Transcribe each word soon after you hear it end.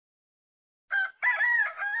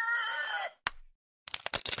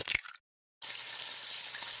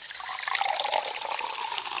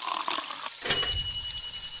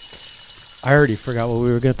I already forgot what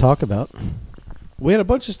we were going to talk about. We had a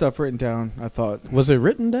bunch of stuff written down, I thought. Was it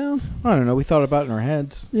written down? I don't know. We thought about it in our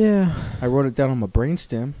heads. Yeah. I wrote it down on my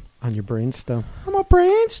brainstem. On your brainstem. On my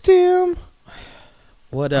brainstem.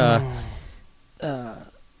 What, I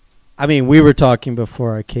mean, we were talking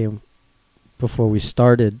before we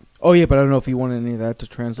started. Oh, yeah, but I don't know if you want any of that to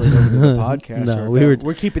translate over to the podcast. No,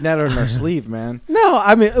 we're keeping that on our sleeve, man. No,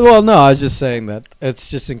 I mean, well, no, I was just saying that it's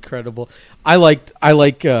just incredible. I like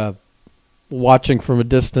watching from a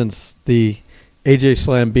distance the AJ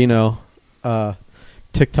Slambino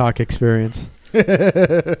TikTok experience,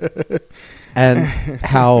 and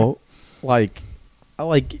how like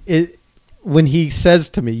it when he says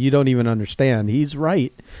to me, "You don't even understand." He's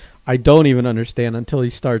right. I don't even understand until he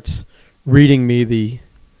starts reading me the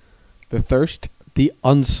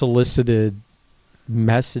unsolicited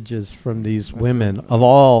messages from these women of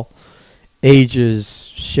all ages,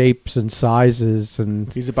 shapes, and sizes,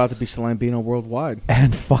 and he's about to be Slambino worldwide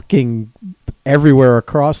and fucking everywhere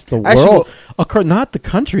across the world, not the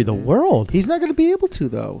country, the world. He's not going to be able to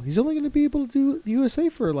though. He's only going to be able to do the USA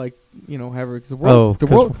for however the world.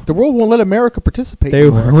 The world won't let America participate.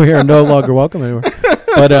 We are no longer welcome anymore.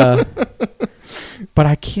 But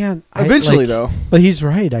I can't. Eventually, though. But he's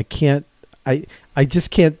right. I can't. I just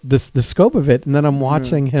can't. The scope of it, and then I'm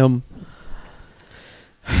watching him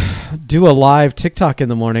do a live TikTok in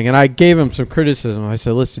the morning, and I gave him some criticism. I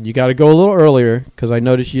said, "Listen, you got to go a little earlier because I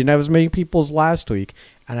noticed you didn't have as many people as last week,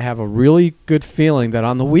 and I have a really good feeling that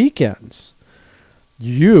on the weekends,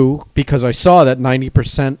 because I saw that 90 to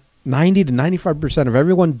 95% of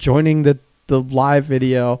everyone joining the live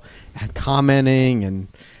video and commenting and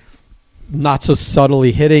not so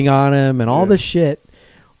subtly hitting on him and all this shit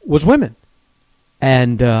was women."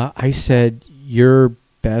 And I said, your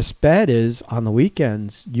best bet is on the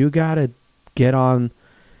weekends, you got to get on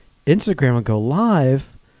Instagram and go live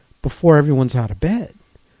before everyone's out of bed.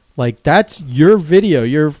 Like, that's your video,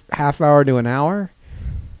 your half hour to an hour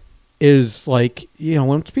is like,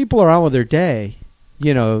 when people are on with their day,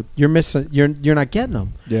 you're missing, you're not getting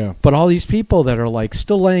them. Yeah. But all these people that are like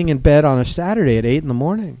still laying in bed on a Saturday at 8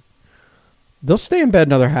 a.m, they'll stay in bed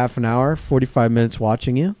another half an hour, 45 minutes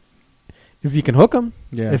watching you. If you can hook them,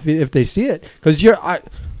 if they see it. Because I don't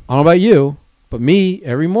know about you, but me,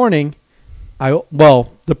 every morning,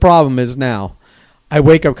 the problem is now, I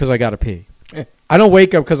wake up because I got to pee. I don't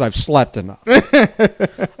wake up because I've slept enough.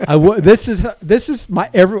 This is my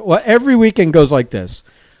every weekend goes like this.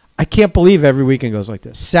 I can't believe every weekend goes like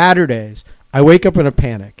this. Saturdays, I wake up in a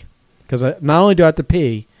panic because not only do I have to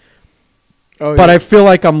pee, but I feel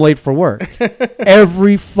like I'm late for work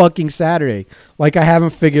every fucking Saturday. Like I haven't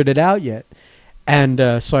figured it out yet. And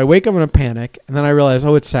so I wake up in a panic, and then I realize,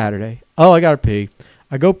 it's Saturday. Oh, I got to pee.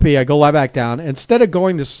 I go pee. I go lie back down. Instead of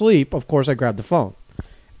going to sleep, of course, I grab the phone.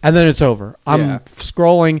 And then it's over. I'm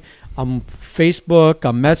scrolling. I'm Facebook.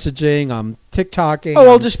 I'm messaging. I'm TikToking. Oh,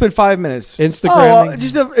 I'll just spend 5 minutes. Instagramming.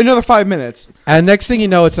 Just another 5 minutes. And next thing you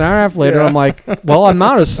know, it's an hour and a half later. I'm like, well, I'm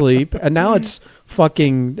not asleep. And now it's not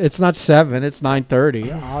 7. It's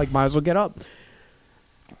 9:30. I might as well get up.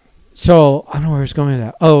 So I don't know where it's going with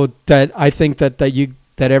that. Oh, that I think that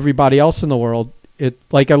everybody else in the world, it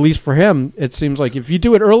like at least for him, it seems like if you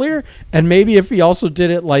do it earlier, and maybe if he also did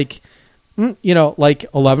it like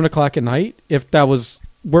 11 o'clock at night, if that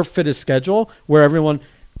were fit his schedule where everyone,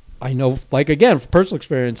 I know, like again, from personal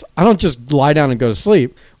experience, I don't just lie down and go to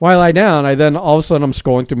sleep. When I lie down, then all of a sudden I'm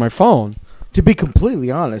scrolling through my phone. To be completely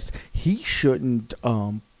honest, he shouldn't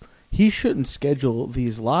schedule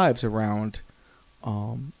these lives around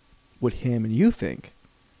what him and you think.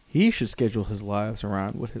 He should schedule his lives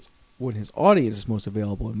around what his audience is most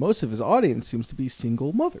available, and most of his audience seems to be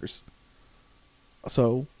single mothers.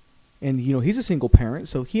 So, and he's a single parent,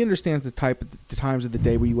 so he understands the times of the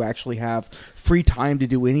day where you actually have free time to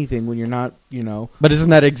do anything when you're not, But isn't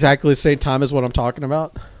that exactly the same time as what I'm talking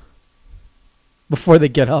about? Before they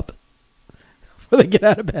get up, before they get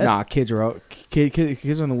out of bed. Nah, kids are out.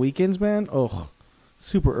 Kids on the weekends, man. Oh.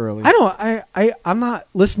 Super early. I'm not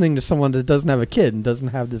listening to someone that doesn't have a kid and doesn't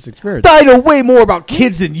have this experience. I know way more about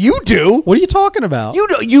kids than you do. What are you talking about?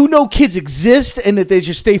 You know kids exist and that they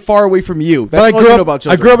just stay far away from you. That's all you know about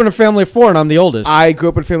children. I grew up in a family of 4 and I'm the oldest. I grew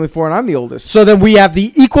up in a family of 4 and I'm the oldest. So then we have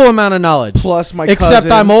the equal amount of knowledge. Plus my cousins.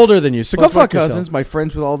 Except I'm older than you. So go fuck yourself. Cousins, my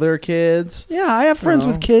friends with all their kids. Yeah, I have friends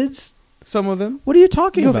with kids. Some of them. What are you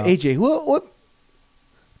talking about? AJ. What?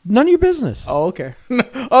 None of your business. Oh, okay.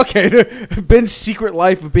 Okay. Ben's secret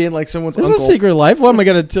life of being like someone's uncle. It's a secret life. What am I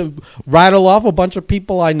going to rattle off a bunch of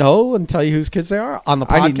people I know and tell you whose kids they are on the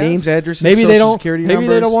podcast? I need names, addresses, maybe Social Security numbers.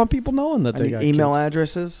 Maybe they don't want people knowing that they got email kids.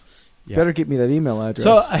 Addresses. Yeah. Better get me that email address.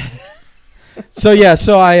 So, So yeah,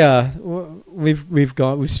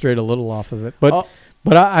 we've strayed a little off of it, but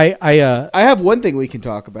I have one thing we can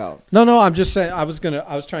talk about. No, I'm just saying I was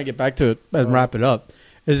trying to get back to it and wrap it up.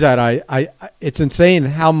 Is that I it's insane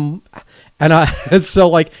how, and so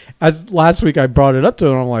like as last week I brought it up to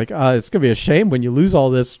him, I'm like, it's gonna be a shame when you lose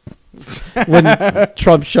all this when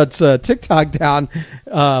Trump shuts TikTok down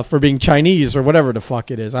for being Chinese or whatever the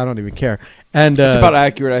fuck it is. I don't even care. And it's about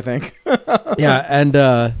accurate, I think. Yeah, and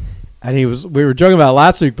we were joking about it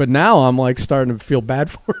last week, but now I'm like starting to feel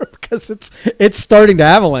bad for him because it's starting to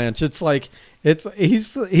avalanche. It's like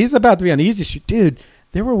he's about to be on Easy Street, dude.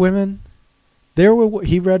 There were women.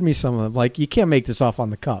 He read me some of them. Like, you can't make this off on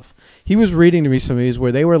the cuff. He was reading to me some of these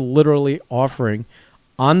where they were literally offering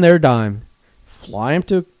on their dime, fly him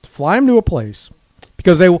to a place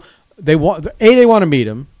because they want they want to meet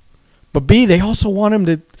him, but B, they also want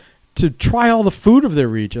him to try all the food of their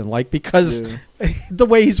region, like, because the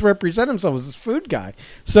way he's represented himself as this food guy.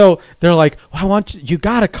 So they're like, well, you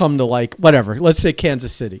got to come to, like, whatever. Let's say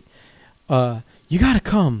Kansas City. You got to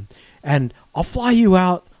come, and I'll fly you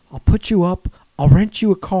out. I'll put you up. I'll rent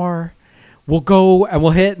you a car. We'll go and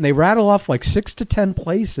we'll hit. And they rattle off like 6 to 10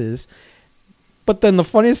 places. But then the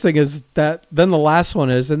funniest thing is that then the last one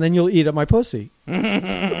is, and then you'll eat at my pussy. And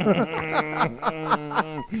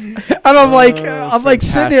I'm like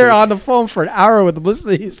sitting here on the phone for an hour with the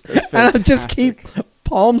pussies, and I just keep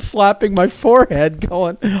palm slapping my forehead,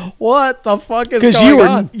 going, "What the fuck is going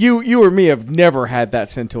on?" Because you or me have never had that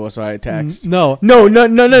sent to us via text. No,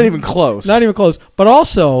 not even close. Not even close. But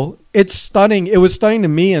also, it's stunning. It was stunning to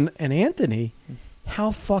me and Anthony how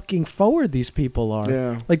fucking forward these people are.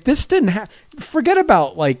 Yeah. Like, this didn't forget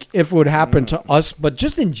about, like, if it would happen to us, but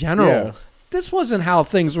just in general. Yeah. This wasn't how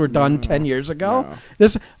things were done 10 years ago. No.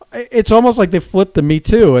 It's almost like they flipped the Me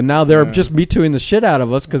Too, and now they're just Me Tooing the shit out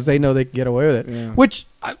of us because they know they can get away with it, which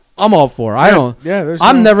I'm all for. I'm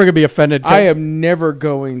never going to be offended. I am never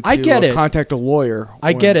going to contact a lawyer.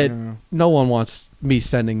 I get it. No one wants me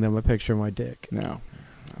sending them a picture of my dick. No.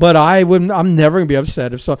 But I'm never going to be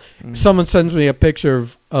upset if someone sends me a picture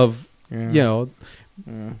of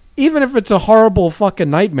even if it's a horrible fucking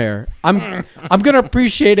nightmare, I'm going to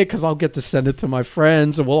appreciate it because I'll get to send it to my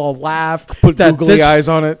friends and we'll all laugh. Put googly eyes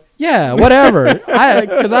on it. Yeah, whatever.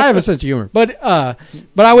 Because I have a sense of humor. But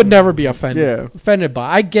I would never be offended by.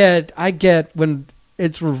 I get when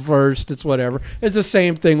it's reversed. It's whatever. It's the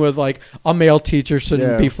same thing with, like, a male teacher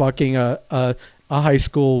shouldn't be fucking a high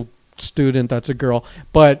school student that's a girl.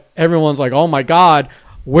 But everyone's like, oh my God,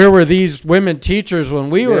 where were these women teachers when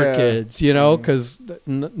we were kids? You know, because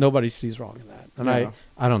nobody sees wrong in that. And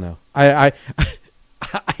I don't know. I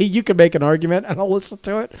you can make an argument and I'll listen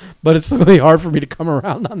to it, but it's really hard for me to come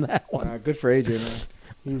around on that one. Good for AJ,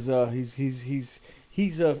 man.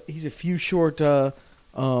 He's a few short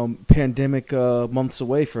pandemic months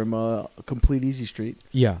away from a complete Easy Street.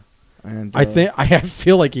 Yeah. And I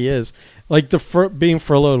feel like he is. Like, being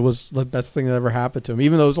furloughed was the best thing that ever happened to him.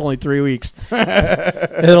 Even though it was only 3 weeks,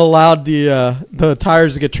 it allowed the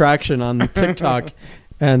tires to get traction on the TikTok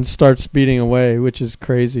and start speeding away, which is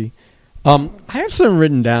crazy. I have something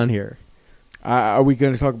written down here. Are we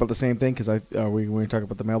going to talk about the same thing? Because are we going to talk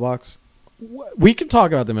about the mailbox? We can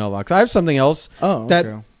talk about the mailbox. I have something else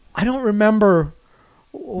that I don't remember.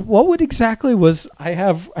 What exactly was I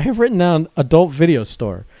have written down adult video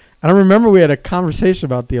store. I don't remember we had a conversation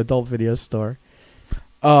about the adult video store.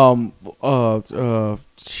 And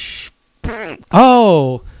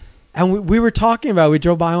we were talking about, we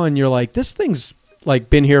drove by one and you're like, this thing's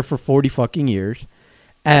like been here for 40 fucking years.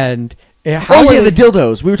 And the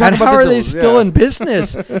dildos. We were talking about how are they still in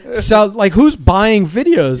business? So, like, who's buying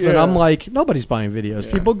videos? And I'm like, nobody's buying videos.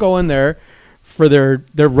 Yeah. People go in there for their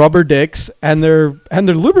rubber dicks and their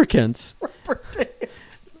lubricants. Rubber dicks.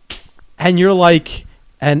 And you're like,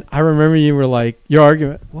 and I remember you were like, your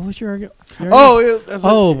argument. What was your argument?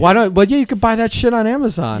 Why don't? Well, you could buy that shit on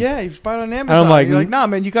Amazon. Yeah, you can buy it on Amazon. And I'm like, you're like, nah,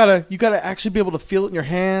 man, you gotta actually be able to feel it in your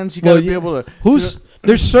hands. You gotta be able to.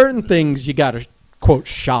 There's certain things you gotta, quote,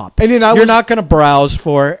 shop. And then you're not gonna browse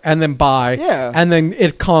for and then buy. Yeah. And then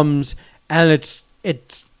it comes and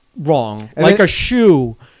it's wrong. And like a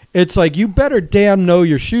shoe. It's like, you better damn know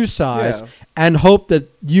your shoe size and hope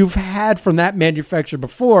that you've had from that manufacturer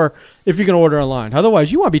before if you can order online.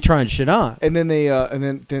 Otherwise, you want to be trying shit on. And then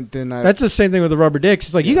that's the same thing with the rubber dicks.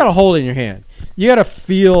 It's like, you got to hold it in your hand. You got to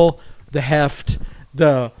feel the heft,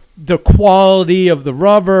 the quality of the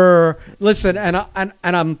rubber. Listen, and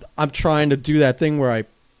I'm trying to do that thing where I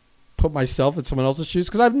put myself in someone else's shoes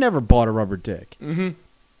because I've never bought a rubber dick. Mm-hmm.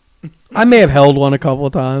 I may have held one a couple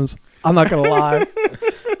of times. I'm not gonna lie.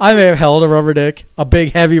 I may have held a rubber dick, a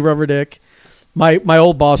big, heavy rubber dick. My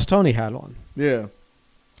old boss, Tony, had one. Yeah.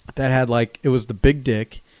 that had like, it was the big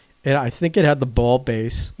dick. And I think it had the ball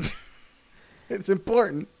base. It's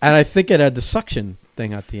important. And I think it had the suction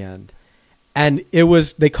thing at the end. And it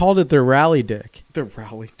was, they called it their rally dick. The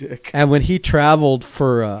rally dick. And when he traveled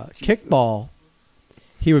for kickball,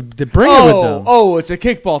 he would bring it with them. Oh, it's a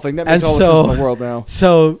kickball thing. That makes all the sense in the world now.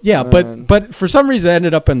 So, yeah, but for some reason it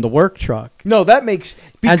ended up in the work truck. No, that makes...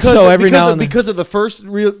 Because of the first,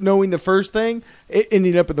 knowing the first thing, it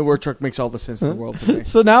ending up in the work truck makes all the sense in the world to me.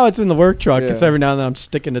 So now it's in the work truck. Because every now and then I'm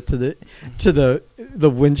sticking it to the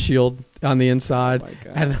windshield on the inside,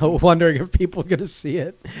 and wondering if people are going to see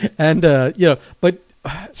it. And but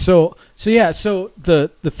so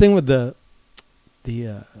the thing with the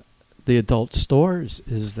adult stores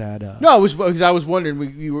is that no, it was because I was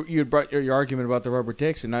wondering you had brought your argument about the rubber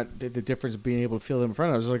dicks and not the difference of being able to feel them in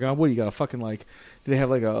front. I was like, oh, what, you got a fucking like? Do they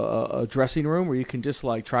have like a dressing room where you can just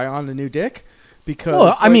like try on the new dick? Because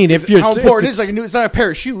well, I mean, if you're how important it is, like it's not a pair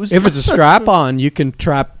of shoes. If it's a strap on, you could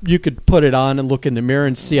put it on and look in the mirror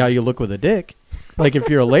and see how you look with a dick. Like if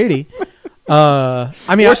you're a lady, I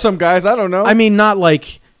mean, or some guys, I don't know. I mean, not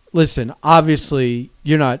like. Listen, obviously,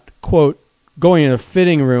 you're not quote going in a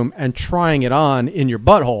fitting room and trying it on in your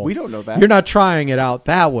butthole. We don't know that. You're not trying it out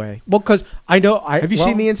that way. Well, because I know. Have you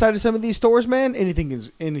seen the inside of some of these stores, man? Anything's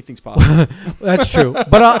possible. That's true.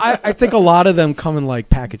 But I think a lot of them come in like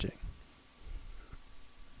packaging.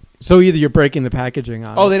 So either you're breaking the packaging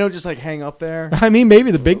on. Oh, they don't just like hang up there. I mean,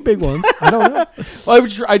 maybe the big ones. I don't know. Well,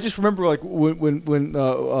 I just remember like when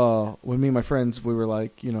me and my friends, we were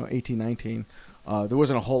like 18, 19. There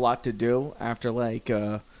wasn't a whole lot to do after like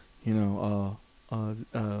a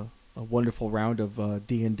wonderful round of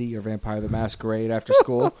D&D or Vampire the Masquerade after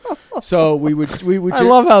school. So we would. I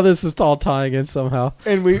love how this is all tying in somehow.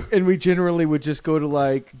 And we generally would just go to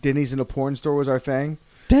like Denny's, and a porn store was our thing.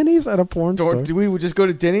 Denny's at a porn store. We would just go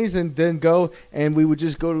to Denny's and then go, and we would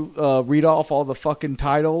just go to read off all the fucking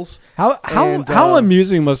titles. How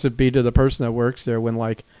amusing must it be to the person that works there when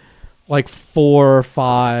like 4 or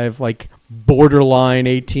 5 like borderline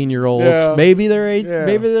 18-year-olds, maybe they're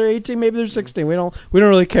 18, maybe they're 16. We don't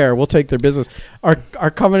really care. We'll take their business. Are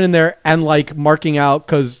coming in there and like marking out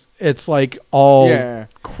because it's like all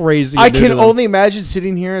crazy. I can only imagine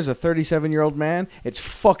sitting here as a 37-year-old man. It's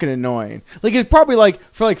fucking annoying. Like it's probably like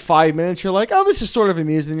for like 5 minutes you're like, oh, this is sort of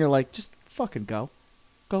amusing. And you're like, just fucking go,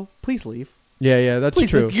 please leave. Yeah, that's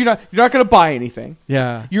true. You're not going to buy anything.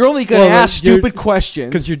 Yeah, you're only going to ask stupid questions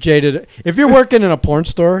because you're jaded. If you're working in a porn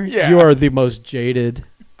store, you are the most jaded,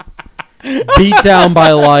 beat down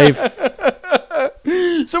by life.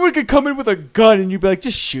 Someone could come in with a gun and you'd be like,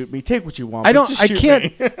 just shoot me. Take what you want.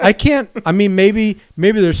 I can't. I mean, maybe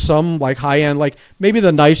there's some like high end, like maybe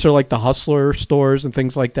the nicer, like the Hustler stores and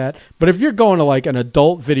things like that. But if you're going to like an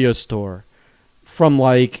adult video store from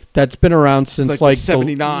like that's been around since like the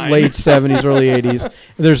late 70s, early 80s,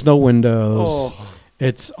 there's no windows. Oh.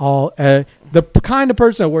 It's all the kind of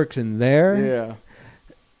person that works in there. Yeah.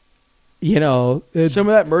 Some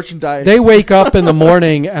of that merchandise. They wake up in the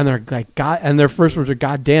morning and they're like, God, and their first words are,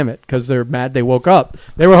 God damn it, because they're mad they woke up.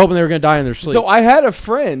 They were hoping they were going to die in their sleep. So I had a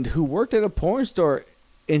friend who worked at a porn store,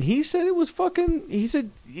 and he said it was fucking. He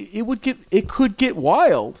said it could get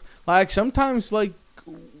wild. Like sometimes, like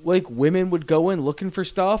women would go in looking for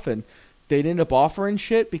stuff, and they'd end up offering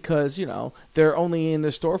shit because they're only in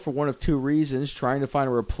the store for one of two reasons: trying to find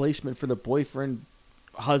a replacement for the boyfriend,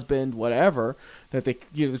 husband, whatever. That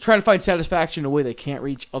they're trying to find satisfaction in a way they can't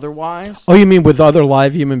reach otherwise. Oh, you mean with other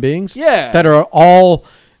live human beings? Yeah. That are all,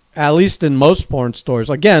 at least in most porn stores,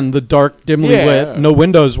 again, the dark, dimly lit, no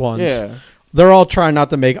windows ones. Yeah. They're all trying not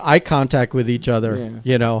to make eye contact with each other,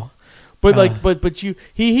 But but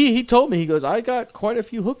he told me, he goes, I got quite a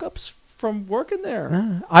few hookups from working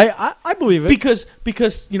there. I believe it.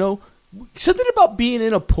 Because something about being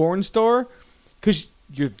in a porn store, because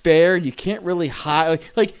you're there, you can't really hide.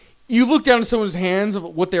 Like you look down at someone's hands of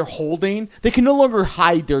what they're holding, they can no longer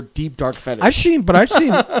hide their deep dark fetish. I've seen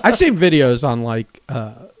videos on like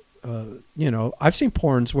I've seen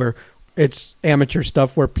porns where it's amateur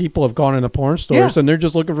stuff where people have gone into porn stores and they're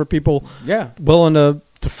just looking for people willing to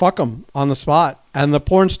fuck them on the spot. And the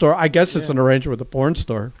porn store, I guess it's an arrangement with the porn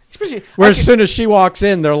store. Especially where as soon as she walks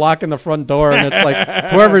in, they're locking the front door and it's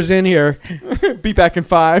like, whoever's in here. Be back in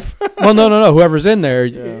 5. Well, no. Whoever's in there,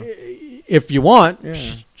 if you want,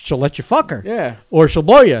 she'll let you fuck her. Yeah. Or she'll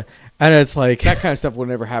blow you. And it's like... That kind of stuff will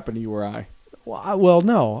never happen to you or I. Well,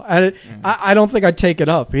 no. I don't think I'd take it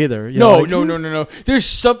up either. No. There's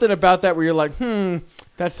something about that where you're like,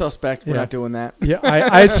 that's suspect. We're not doing that. Yeah,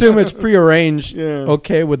 I assume it's prearranged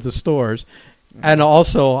with the stores. And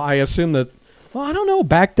also, I assume that, well, I don't know.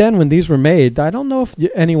 Back then when these were made, I don't know if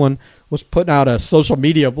anyone was putting out a social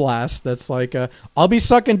media blast that's like, I'll be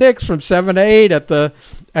sucking dicks from 7 to 8 at the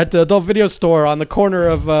adult video store on the corner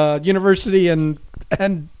of University and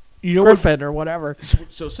Griffin or whatever.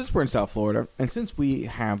 So since we're in South Florida, and since we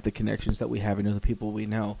have the connections that we have and know the people we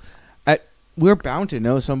know, we're bound to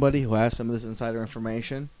know somebody who has some of this insider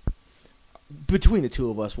information. Between the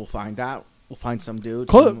two of us, we'll find out. We'll find some dude.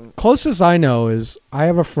 Closest I know is I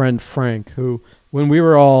have a friend, Frank, who, when we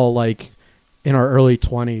were all like in our early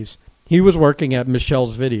 20s, he was working at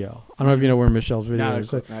Michelle's Video. I don't know if you know where Michelle's Video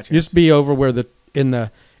is. It used to be over where in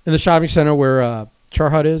the shopping center where Char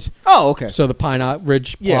Hut is. Oh, okay. So the Pine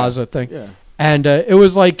Ridge Plaza thing. Yeah. And it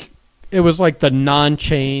was like the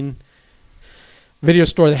non-chain video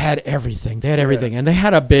store that had everything. They had everything, and they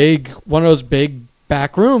had one of those big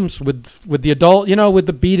back rooms with the adult, with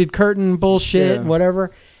the beaded curtain bullshit and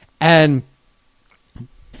whatever. And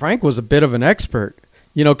Frank was a bit of an expert,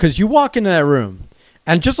 because you walk into that room,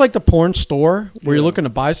 and just like the porn store where you're looking to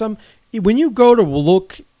buy something, when you go to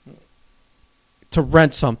look to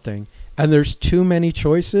rent something and there's too many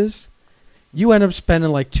choices, you end up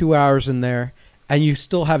spending like 2 hours in there and you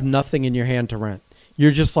still have nothing in your hand to rent.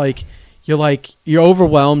 You're just like, you're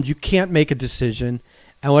overwhelmed. You can't make a decision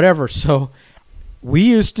and whatever. So we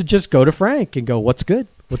used to just go to Frank and go, what's good?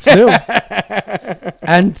 What's new?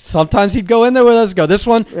 And sometimes he'd go in there with us and go, this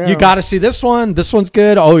one, you got to see this one. This one's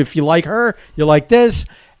good. Oh, if you like her, you like this.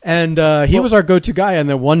 And he was our go-to guy. And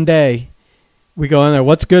then one day we go in there,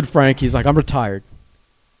 what's good, Frank? He's like, I'm retired.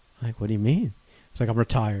 I'm like, what do you mean? He's like, I'm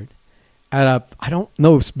retired. And I don't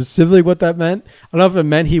know specifically what that meant. I don't know if it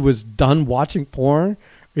meant he was done watching porn,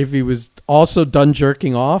 or if he was also done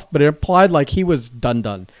jerking off, but it implied like he was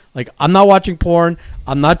done. Like, I'm not watching porn.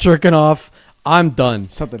 I'm not jerking off. I'm done.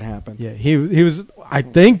 Something happened. Yeah, he was. I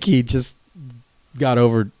think he just got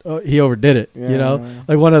he overdid it.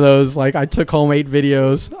 Like one of those. Like, I took home 8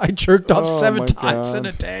 videos. I jerked off 7 times in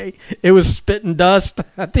a day. It was spit and dust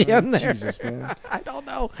at the end there. Jesus, man. I don't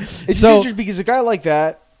know. It's interesting because a guy like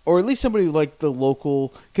that, or at least somebody like the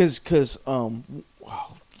local, because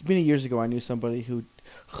many years ago I knew somebody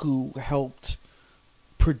who helped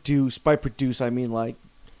produce. By produce, I mean like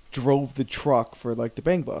drove the truck for like the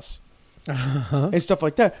Bang Bus. And stuff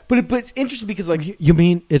like that, but it's interesting because like you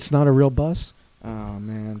mean it's not a real bus? Oh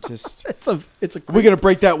man, just it's a. We're gonna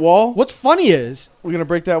break that wall. What's funny is we're gonna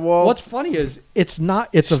break that wall. What's funny is it's not.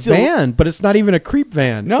 It's a van, but it's not even a creep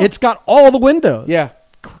van. No, it's got all the windows. Yeah,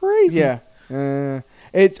 crazy. Yeah,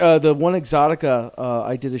 it the one Exotica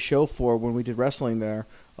I did a show for when we did wrestling there.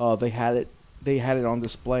 They had it on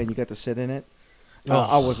display, and you got to sit in it.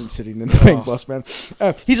 I wasn't sitting in the Bang Bus, man.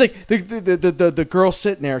 He's like the girl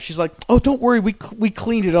sitting there. She's like, "Oh, don't worry, we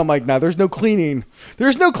cleaned it." I'm like, "No, there's no cleaning.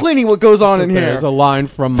 There's no cleaning. What goes on in here?" There's a line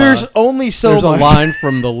from. There's only so there's much. a line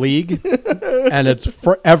from the league, and it's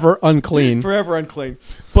forever unclean. Forever unclean.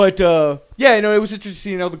 But yeah, it was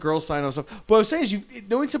interesting, the girls sign and stuff. But what I was saying is,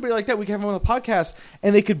 knowing somebody like that, we could have them on the podcast,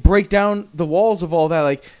 and they could break down the walls of all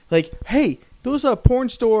that. Like, hey. Those porn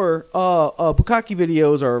store bukkake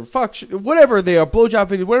videos or whatever they are, blowjob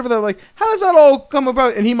videos, whatever they're like, how does that all come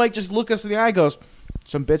about? And he might just look us in the eye and goes,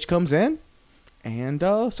 some bitch comes in and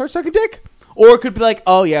starts sucking dick. Or it could be like,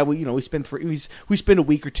 oh yeah, we spend a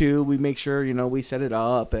week or two, we make sure we set it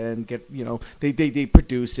up and get they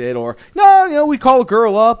produce it, or no, we call a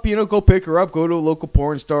girl up, go pick her up, go to a local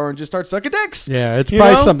porn store and just start sucking dicks. Yeah, it's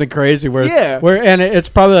probably something crazy where and it's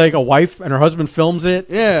probably like a wife and her husband films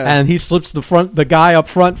it, and he slips the guy up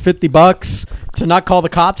front $50 to not call the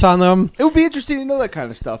cops on them. It would be interesting to know that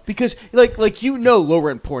kind of stuff because like low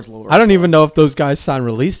rent porn's low rent. I don't even know if those guys sign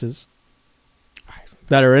releases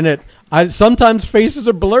that are in it. Sometimes faces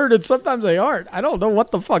are blurred and sometimes they aren't. I don't know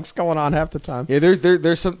what the fuck's going on half the time. Yeah,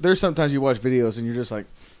 there's sometimes you watch videos and you're just like,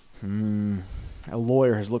 a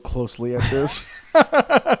lawyer has looked closely at this.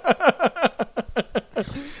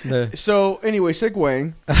 So anyway,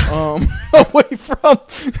 segueing away from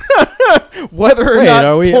whether or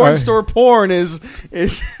not porn is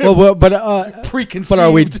well, but preconceived. But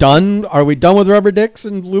are we done? Are we done with rubber dicks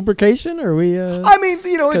and lubrication? Are we? I mean,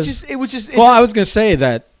 it was just. Well, I was gonna say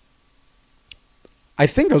that. I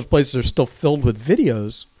think those places are still filled with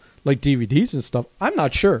videos, like DVDs and stuff. I'm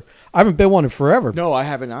not sure. I haven't been one in forever. No, I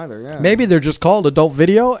haven't either. Yeah. Maybe they're just called adult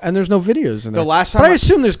video, and there's no videos in there. The last time, but I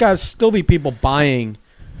assume there's got to still be people buying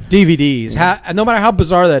DVDs. No matter how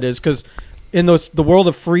bizarre that is, because in the world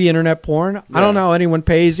of free internet porn, I don't know how anyone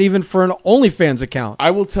pays even for an OnlyFans account. I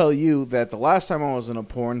will tell you that the last time I was in a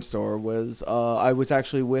porn store was I was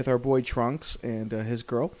actually with our boy Trunks and his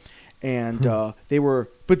girl. And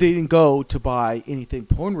but they didn't go to buy anything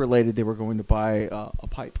porn related. They were going to buy a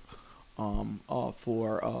pipe,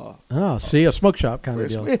 See, a smoke shop kind of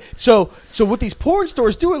deal. So what these porn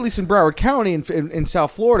stores do, at least in Broward County and in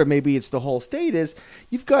South Florida, maybe it's the whole state, is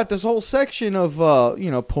you've got this whole section of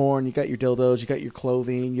porn. You got your dildos, you got your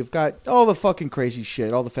clothing, you've got all the fucking crazy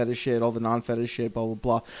shit, all the fetish shit, all the non-fetish shit, blah blah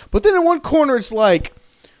blah. But then in one corner, it's like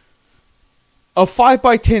a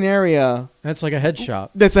 5x10 area. That's like a head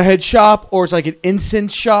shop. That's a head shop, or it's like an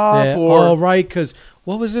incense shop. Yeah. Or right, because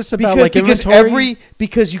what was this about?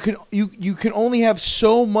 Because you can only have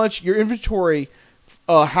so much. Your inventory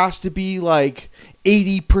has to be like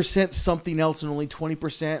 80% something else and only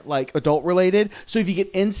 20% like adult related. So if you get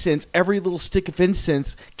incense, every little stick of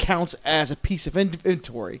incense counts as a piece of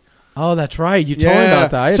inventory. Oh, that's right. You told me about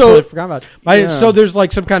that. I totally forgot about it. So there's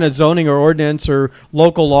like some kind of zoning or ordinance or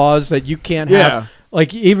local laws that you can't have.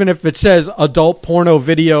 Like even if it says adult porno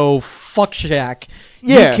video fuck shack,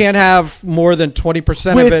 you can't have more than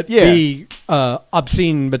 20% of it be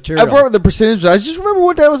obscene material. I forgot the percentage. I just remember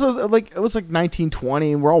what that was like. It was like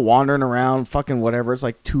 1920, and we're all wandering around, fucking whatever. It's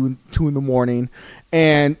like 2 in the morning,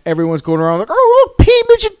 and everyone's going around like, "Oh, look, P,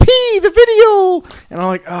 midget P, the video," and I'm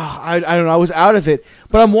like, "Oh, I don't know." I was out of it,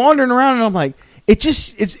 but I'm wandering around, and I'm like,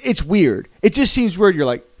 it's weird. It just seems weird. You're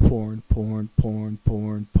like porn.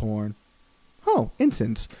 Oh,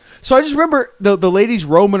 incense. So I just remember the ladies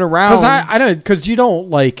roaming around. Because you don't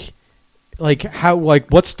like how, like,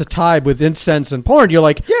 what's the tie with incense and porn? You're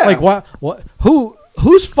like, like what?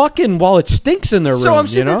 Who's fucking while it stinks in their room? So I'm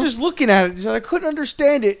sitting there just looking at it. I couldn't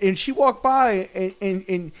understand it, and she walked by,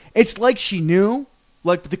 and it's like she knew,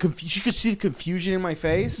 like she could see the confusion in my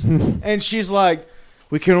face, and she's like,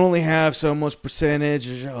 "We can only have so much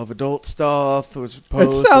percentage of adult stuff." It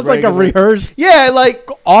sounds like a rehearsed, like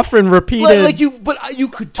often repeated, like you. But you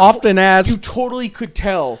could often asked. You totally could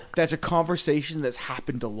tell that's a conversation that's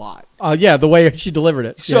happened a lot. The way she delivered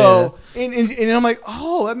it. So and I'm like,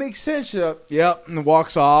 oh, that makes sense. Yep, and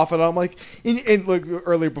walks off, and I'm like, and look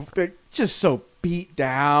earlier, just so beat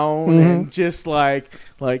down and just like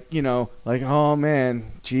oh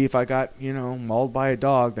man, gee, if I got mauled by a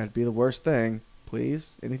dog, that'd be the worst thing.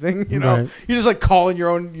 Please, anything, You're just like calling your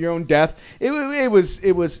own death. It was,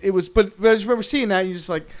 but I just remember seeing that, and you're just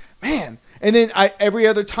like, man. And then every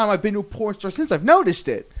other time I've been to a porn store since, I've noticed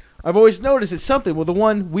it. I've always noticed it's something. Well, the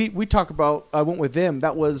one we talk about, I went with them.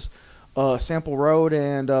 That was Sample Road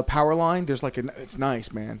and Powerline. There's like it's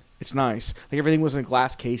nice, man. It's nice. Like everything was in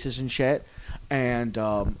glass cases and shit. And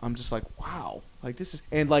I'm just like, wow, like this is,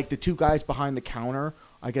 and like the two guys behind the counter,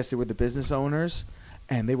 I guess they were the business owners.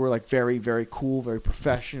 And they were like very, very cool, very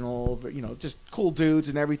professional, just cool dudes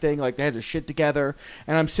and everything. Like they had their shit together.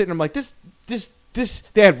 And I'm sitting, I'm like, this.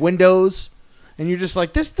 They had windows, and you're just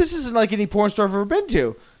like, this isn't like any porn store I've ever been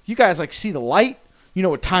to. You guys like see the light. You know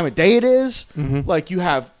what time of day it is. Mm-hmm. Like you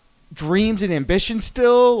have dreams and ambitions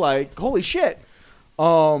still. Like holy shit.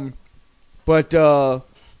 But there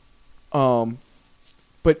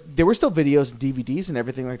were still videos and DVDs and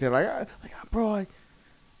everything like that. Like bro,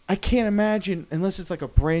 I can't imagine, unless it's like a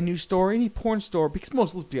brand new store, any porn store, because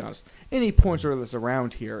let's be honest, any porn store that's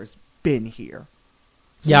around here has been here.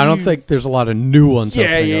 So I don't think there's a lot of new ones.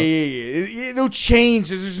 Yeah. No chains.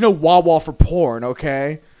 There's no Wawa for porn,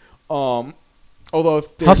 okay? Although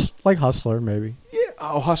like Hustler, maybe.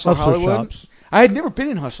 Yeah. Hustler Hollywood. Shops. I had never been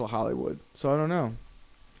in Hustler Hollywood, so I don't know.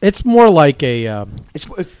 It's more like a. It's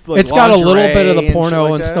got a little bit of the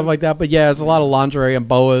porno and stuff like that, but yeah, it's a lot of lingerie and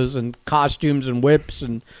boas and costumes and whips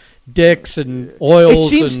and dicks and oils. It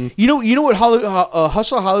seems, and you know what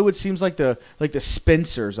Hustler Hollywood seems like the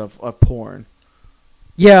Spencers of porn.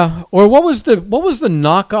 Yeah, or what was the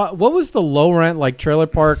knockoff? What was the low rent like trailer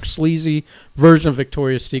park sleazy version of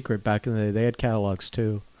Victoria's Secret back in the day? They had catalogs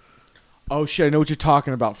too. Oh shit! I know what you're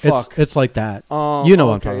talking about. Fuck, it's like that. What I'm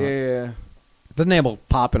talking about. Yeah. The name will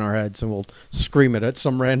pop in our heads, and we'll scream it at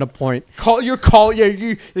some random point. You're calling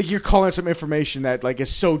some information that like is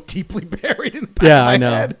so deeply buried in the back of my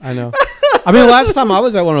head. I know. I mean, the last time I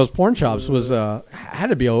was at one of those porn shops was had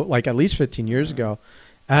to be like at least 15 years ago.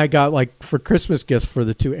 And I got like for Christmas gifts for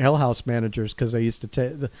the two alehouse managers because they used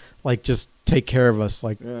to just take care of us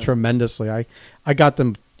tremendously. I got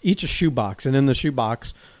them each a shoebox, and in the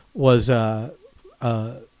shoebox was I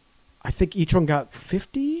think each one got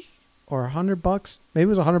 $50 or $100. Maybe it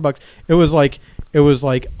was $100. It was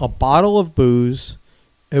like a bottle of booze.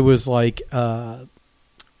 It was like 2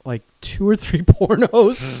 or 3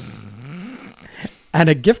 pornos and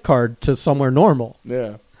a gift card to Somewhere Normal.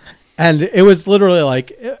 Yeah. And it was literally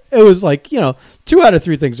like, 2 out of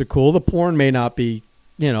 3 things are cool. The porn may not be,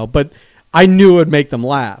 but I knew it would make them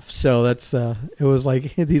laugh. So that's, it was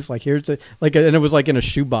like, these, like, here's a, like, and it was like in a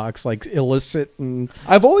shoebox, like illicit. And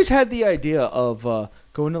I've always had the idea of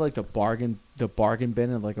going to like the bargain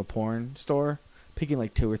bin at like a porn store, picking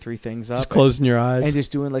like 2 or 3 things up, just closing your eyes, and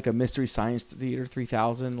just doing like a Mystery Science Theater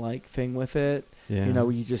 3000 like thing with it. Yeah. You know,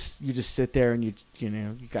 you just sit there and you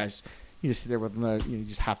guys just sit there with you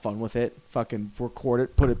just have fun with it. Fucking record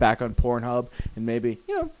it, put it back on Pornhub, and maybe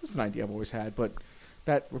it's an idea I've always had, but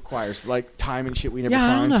that requires like time and shit we never find.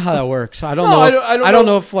 I don't know how that works. I don't No, know. I don't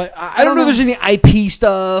know if like I don't know if there's any IP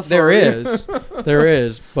stuff. There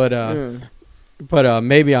is, but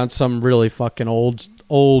maybe on some really fucking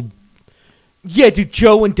old. Yeah, dude,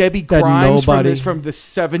 Joe and Debbie That Grimes nobody- from the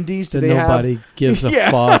 70s. Do That they nobody have? gives a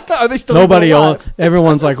Yeah. fuck. Are they still Nobody alive? owns.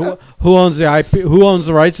 Everyone's like, who owns the IP? Who owns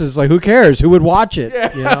the rights? It's like, who cares? Who would watch it?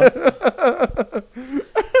 Yeah. You know?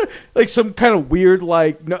 Like some kind of weird,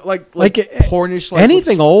 like pornish, like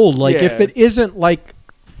anything old. Like if Yeah. it isn't like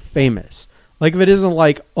famous, like if it isn't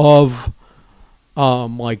like of,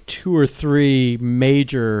 like 2 or 3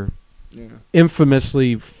 major,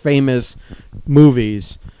 infamously famous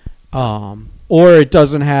movies, or it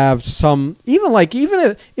doesn't have some even like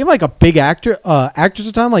a big actors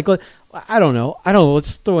of time, like I don't know,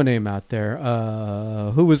 let's throw a name out there,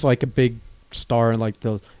 who was like a big star in like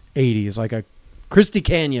the 80s, like a Christy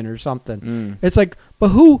Canyon or something. It's like, but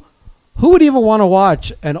who would even want to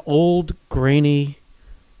watch an old grainy,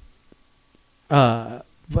 maybe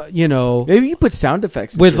you put sound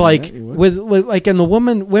effects with like with like, and the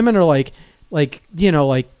women are like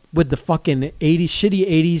with the fucking shitty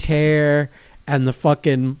 80s hair and the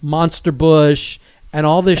fucking monster bush and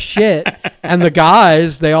all this shit, and the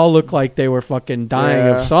guys, they all look like they were fucking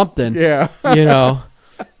dying of something. Yeah. They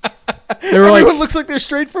were Everyone looks like they're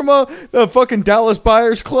straight from a fucking Dallas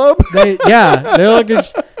Buyers Club. they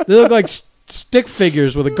look like stick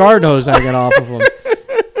figures with a garden hose hanging off of them.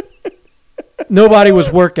 Nobody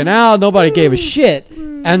was working out. Nobody gave a shit,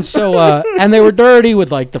 and so and they were dirty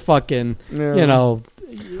with like the fucking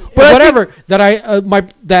but whatever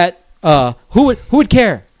who would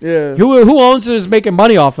care? Yeah. Who owns it is making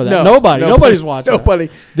money off of that? No, Nobody. Nobody's watching. Nobody.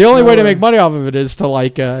 The only way to make money off of it is to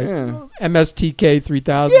like MSTK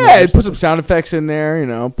 3000. Yeah, put some sound effects in there,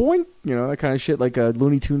 boing, that kind of shit, like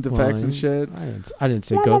Looney Tunes effects and shit. I didn't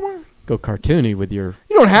say go cartoony with your.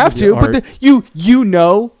 You don't have to, art. but you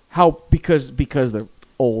know how because they're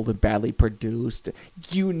old and badly produced,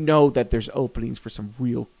 that there's openings for some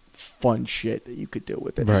real fun shit that you could do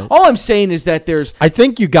with it. Right. All I'm saying is that there's. I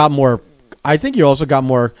think you also got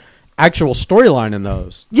more actual storyline in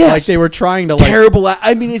those. Yes. Like they were trying to terrible.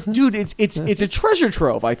 I mean, it's a treasure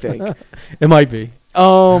trove. I think it might be.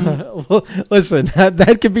 Well, listen,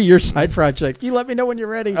 that could be your side project. You let me know when you're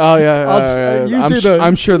ready. Oh yeah,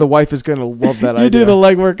 I'm sure the wife is gonna love that. You do the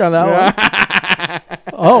legwork on that one.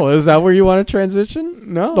 Oh, is that where you want to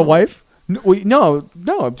transition? No, the wife. No.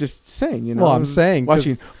 I'm just saying. Well, I'm saying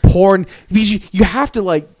watching porn because you have to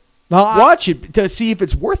watch it to see if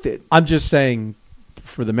it's worth it. I'm just saying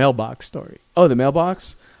for the mailbox story. Oh, the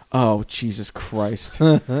mailbox. Oh, Jesus Christ.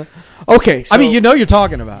 Okay. So, I mean, you're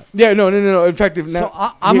talking about. Yeah, no. In fact,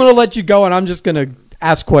 I'm going to let you go, and I'm just going to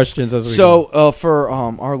ask questions as we go. So, for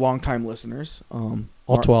our longtime listeners,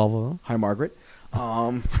 all 12 of them. Hi, Margaret.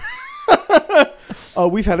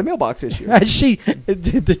 We've had a mailbox issue. Was she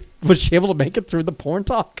able to make it through the porn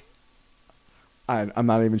talk? I'm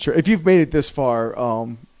not even sure. If you've made it this far,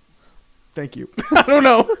 thank you. I don't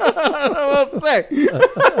know. I don't know what to say.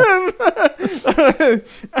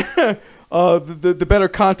 The better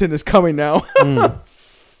content is coming now.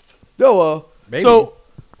 No, maybe. So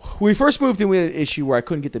when we first moved in, we had an issue where I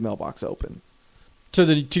couldn't get the mailbox open to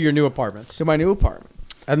your new apartments. To my new apartment,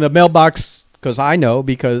 and the mailbox, because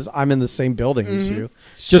I'm in the same building as you,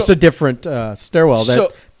 just a different stairwell.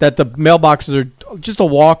 That the mailboxes are just a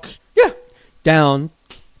walk. Yeah. Down.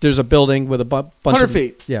 There's a building with a bunch 100 of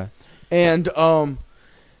feet. Yeah. And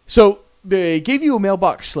so they gave you a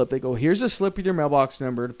mailbox slip. They go, here's a slip with your mailbox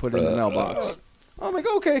number to put in the mailbox. I'm like,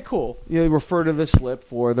 okay, cool. They refer to the slip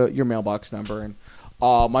for your mailbox number. And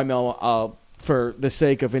my mail, for the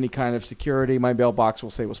sake of any kind of security, my mailbox will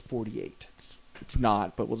say was 48. It's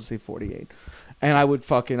not, but we'll just say 48. And I went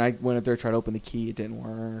up there, tried to open the key. It didn't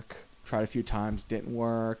work. Tried a few times, didn't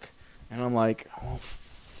work. And I'm like, oh,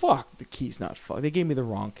 fuck, the key's not fucked. They gave me the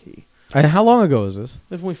wrong key. And how long ago is this?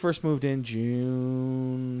 When we first moved in,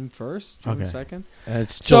 June 1st, June 2nd.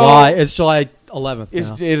 It's July 11th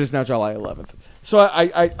now. It is now July 11th. So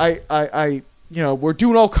I we're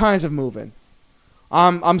doing all kinds of moving.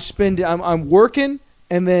 I'm working,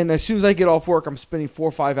 and then as soon as I get off work, I'm spending 4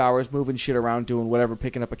 or 5 hours moving shit around, doing whatever,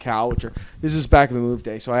 picking up a couch. This is back in the move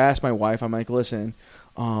day. So I asked my wife, I'm like, listen,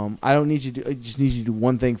 I don't need you to. I just need you to do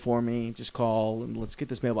one thing for me. Just call and let's get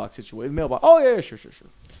this mailbox situated. Mailbox. Oh yeah, sure.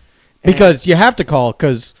 Because you have to call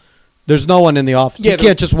because there's no one in the office. You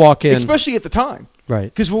can't just walk in. Especially at the time. Right.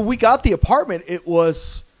 Because when we got the apartment, it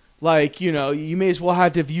was like, you know, you may as well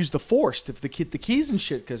have to have used the force to the keys and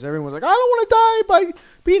shit because everyone's like, I don't want to die by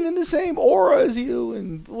being in the same aura as you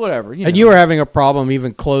and whatever. You were having a problem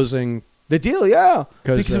even closing the deal, yeah.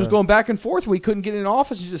 Because it was going back and forth. We couldn't get in an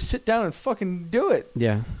office and just sit down and fucking do it.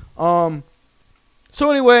 Yeah. So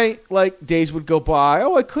anyway, like days would go by.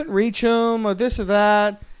 Oh, I couldn't reach him or this or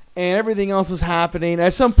that. And everything else is happening.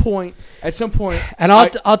 At some point, and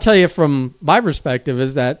I'll tell you from my perspective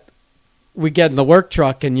is that we get in the work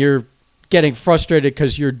truck and you're getting frustrated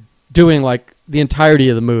because you're doing like the entirety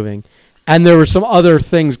of the moving, and there were some other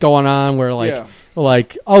things going on where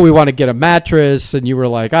like oh, we want to get a mattress, and you were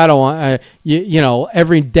like, I don't want, you know,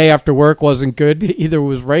 every day after work wasn't good. Either it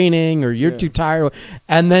was raining or you're too tired,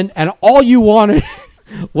 and all you wanted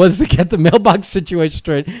was to get the mailbox situation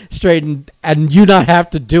straight and you not have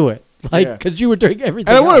to do it. Like, because you were doing everything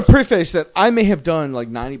And I else. want to preface that I may have done like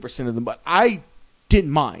 90% of them, but I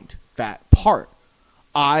didn't mind that part.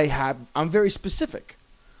 I'm very specific.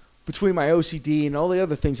 Between my OCD and all the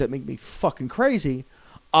other things that make me fucking crazy,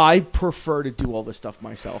 I prefer to do all this stuff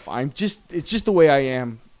myself. It's just the way I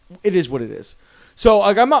am. It is what it is. So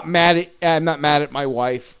like, I'm not mad at my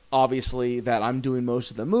wife, obviously, that I'm doing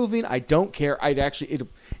most of the moving. I don't care.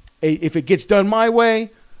 If it gets done my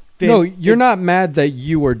way, then no, you're not mad that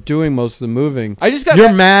you were doing most of the moving.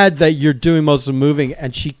 You're mad that you're doing most of the moving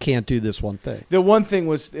and she can't do this one thing. The one thing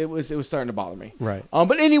was it was starting to bother me. Right.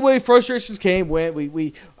 But anyway, frustrations came when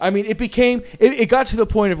it got to the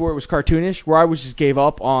point of where it was cartoonish, where I just gave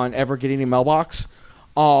up on ever getting a mailbox.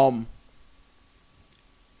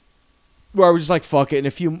 Where I was just like, fuck it.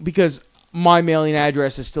 Because my mailing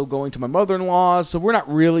address is still going to my mother-in-law's, so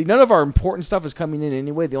none of our important stuff is coming in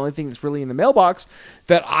anyway. The only thing that's really in the mailbox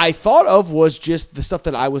that I thought of was just the stuff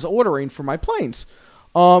that I was ordering for my planes.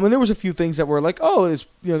 And there was a few things that were like, oh,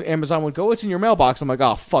 Amazon would go, it's in your mailbox. I'm like,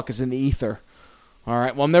 oh, fuck, it's in the ether. All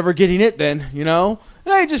right, well, I'm never getting it then, you know?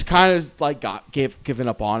 And I just kind of like given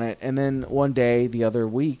up on it. And then one day, the other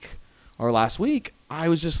week, or last week, I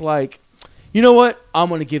was just like, you know what? I'm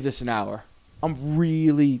going to give this an hour.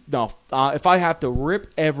 If I have to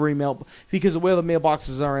rip every mail, because the way the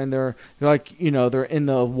mailboxes are in there, they're like, you know, they're in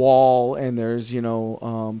the wall, and there's, you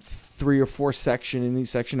know, 3 or 4 section, and each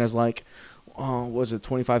section has like,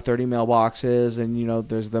 25, 30 mailboxes, and, you know,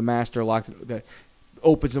 there's the master lock that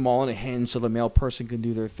opens them all in a hinge so the mail person can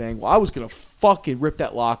do their thing. Well, I was going to fucking rip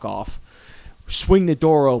that lock off, swing the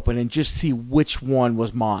door open, and just see which one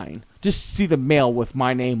was mine. Just see the mail with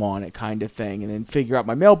my name on it, kind of thing, and then figure out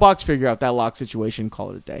my mailbox, figure out that lock situation, call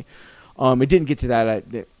it a day. It didn't get to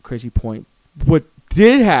that crazy point. What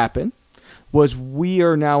did happen was we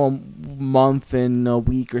are now a month and a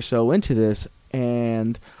week or so into this,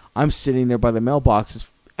 and I'm sitting there by the mailboxes,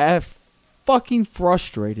 fucking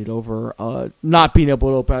frustrated over not being able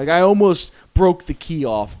to open. Like, I almost broke the key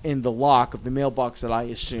off in the lock of the mailbox that I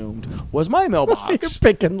assumed was my mailbox.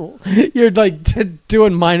 You're like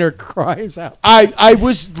doing minor crimes out. I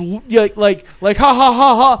was like ha ha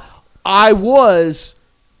ha ha. I was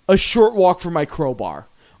a short walk from my crowbar.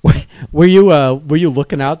 Were you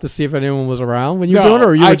looking out to see if anyone was around when you were doing it,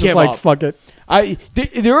 or you were just like, fuck it?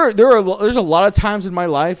 There's a lot of times in my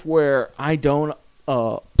life where I don't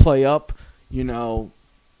play up, you know,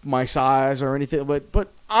 my size or anything, but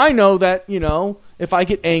I know that, you know, if I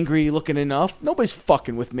get angry looking enough, nobody's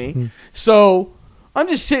fucking with me. So I'm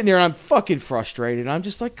just sitting there and I'm fucking frustrated. I'm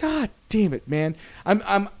just like, God damn it, man.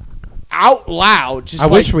 I'm out loud. Just I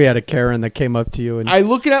wish we had a Karen that came up to you and I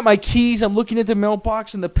looking at my keys, I'm looking at the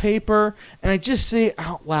mailbox and the paper, and I just say it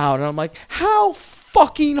out loud, and I'm like, how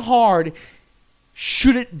fucking hard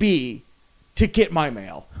should it be to get my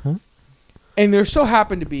mail? Huh? And there so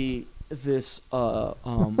happened to be this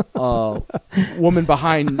woman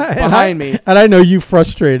behind me, and I know you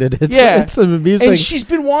frustrated. It's an amusing, and she's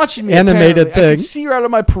been watching me. Animated thing. I can see her out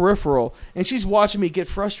of my peripheral, and she's watching me get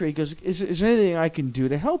frustrated. Goes, is there anything I can do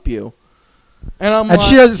to help you? And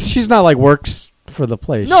she's not like works for the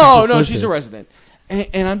place. No, she's a resident,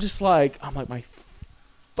 and I'm just like, I'm like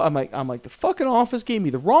the fucking office gave me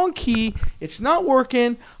the wrong key. It's not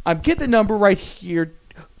working. I'm getting the number right here.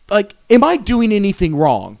 Like, am I doing anything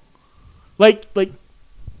wrong? Like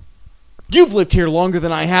you've lived here longer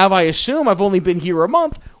than I have. I assume I've only been here a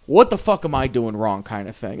month. What the fuck am I doing wrong? Kind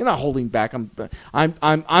of thing. I'm not holding back.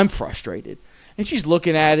 I'm frustrated. And she's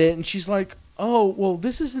looking at it and she's like, "Oh, well,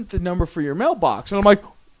 this isn't the number for your mailbox." And I'm like,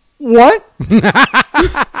 "What?"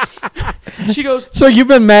 She goes, "So you've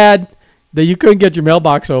been mad that you couldn't get your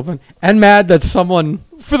mailbox open, and mad that someone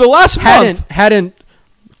for the last month hadn't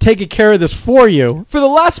taking care of this for you. For the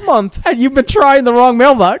last month. And you've been trying the wrong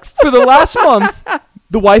mailbox. For the last month,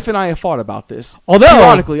 the wife and I have fought about this. Although,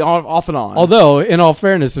 periodically, off and on. Although, in all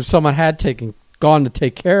fairness, if someone had gone to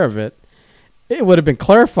take care of it, it would have been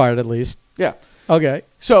clarified at least. Yeah. Okay.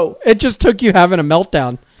 So it just took you having a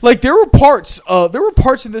meltdown. Like there were parts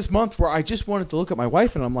in this month where I just wanted to look at my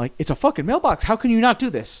wife and I'm like, it's a fucking mailbox. How can you not do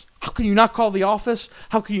this? How can you not call the office?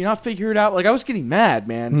 How can you not figure it out? Like I was getting mad,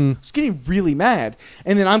 man. I was getting really mad.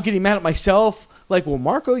 And then I'm getting mad at myself. Like, well,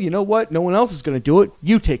 Marco, you know what? No one else is going to do it.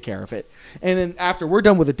 You take care of it. And then after we're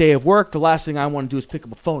done with a day of work, the last thing I want to do is pick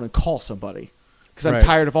up a phone and call somebody. Because I'm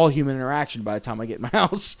tired of all human interaction by the time I get in my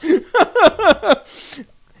house.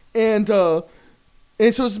 And so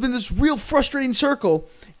it's been this real frustrating circle.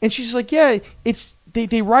 And she's like, yeah, it's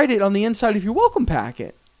they write it on the inside of your welcome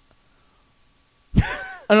packet.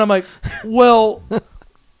 And I'm like, well,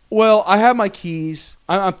 I have my keys.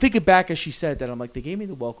 I'm thinking back as she said that. I'm like, they gave me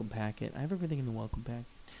the welcome packet. I have everything in the welcome packet.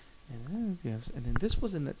 And then this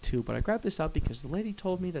was in it too, but I grabbed this out because the lady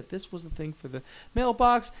told me that this was the thing for the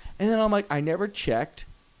mailbox. And then I'm like, I never checked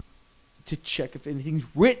to check if anything's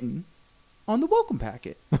written on the welcome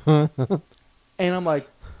packet. And I'm like,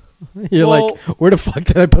 you're like, where the fuck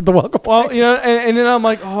did I put the welcome packet? Well, you know, and then I'm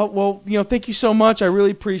like, oh, well, you know, thank you so much. I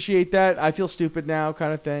really appreciate that. I feel stupid now,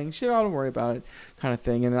 kind of thing. She, oh, don't worry about it, kind of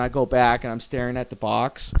thing. And then I go back and I'm staring at the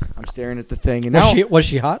box. I'm staring at the thing. And was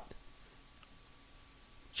she hot?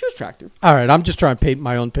 She was attractive. All right, I'm just trying to paint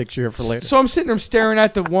my own picture here for later. So I'm sitting there staring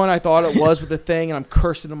at the one I thought it was with the thing, and I'm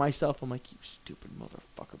cursing to myself. I'm like, you stupid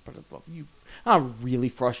motherfucker. I'm really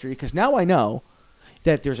frustrated because now I know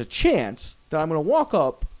that there's a chance that I'm going to walk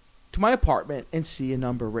up to my apartment and see a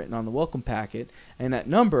number written on the welcome packet, and that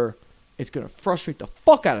number, it's going to frustrate the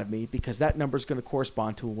fuck out of me because that number is going to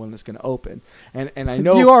correspond to one that's going to open. And I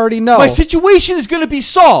know you already know my situation is going to be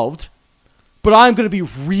solved, but I'm going to be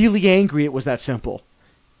really angry it was that simple.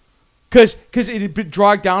 Because it had been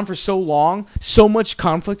dragged down for so long, so much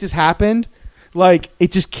conflict has happened, like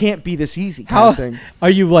it just can't be this easy kind of thing. Are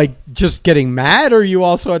you like just getting mad, or are you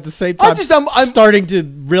also at the same time I'm starting to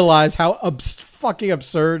realize how fucking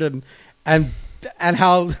absurd and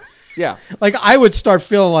how like I would start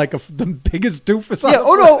feeling like the biggest doofus. Yeah.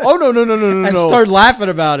 No. And start laughing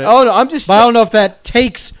about it. Oh no, I'm just. But I don't know if that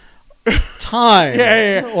takes time.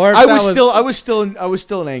 Yeah. Or I was still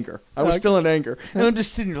in anger. I was still in anger, and I'm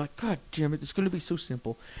just sitting there like, God damn it, it's going to be so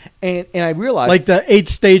simple. And I realized like the 8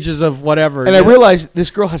 stages of whatever. And I realized this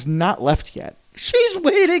girl has not left yet. She's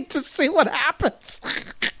waiting to see what happens.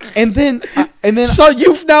 And then so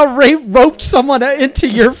you've now roped someone into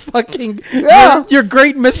your fucking your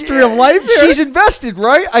great mystery of life here. She's invested,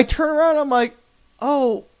 right? I turn around, I'm like,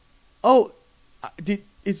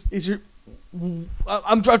 is your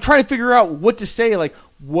I'm trying to figure out what to say, like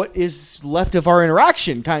what is left of our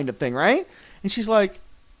interaction kind of thing, right? And she's like,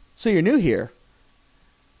 so you're new here?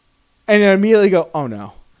 And I immediately go, oh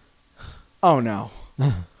no.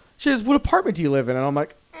 She says, what apartment do you live in? And I'm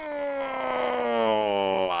like,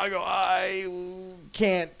 I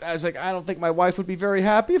can't. I was like, I don't think my wife would be very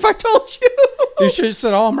happy if I told you. You should have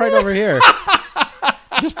said, I'm right over here.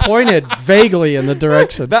 Just pointed vaguely in the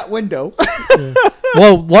direction. That window. Yeah.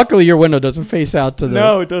 Well, luckily your window doesn't face out to the...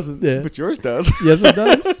 No, it doesn't. Yeah. But yours does. Yes, it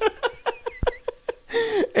does.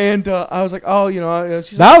 And I was like, oh, you know...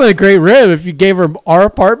 She's that would be a great rib if you gave her our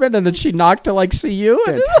apartment and then she knocked to, like, see you.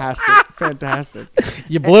 Fantastic.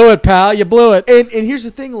 You blew it, pal. You blew it. And here's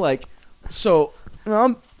the thing, like... So,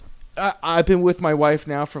 I've been with my wife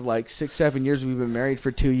now for, like, 6-7 years. We've been married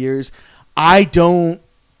for 2 years. I don't,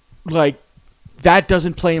 like... That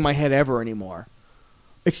doesn't play in my head ever anymore.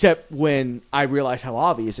 Except when I realize how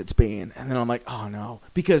obvious it's being. And then I'm like, oh, no.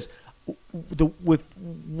 Because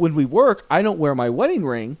when we work, I don't wear my wedding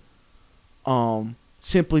ring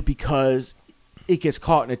simply because it gets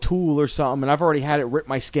caught in a tool or something. And I've already had it rip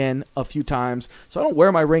my skin a few times. So I don't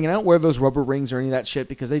wear my ring. And I don't wear those rubber rings or any of that shit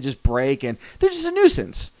because they just break. And they're just a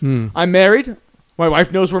nuisance. I'm married. My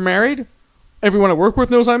wife knows we're married. Everyone I work with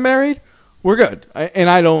knows I'm married. We're good.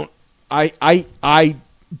 I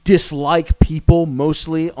dislike people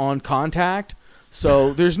mostly on contact,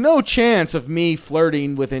 so there's no chance of me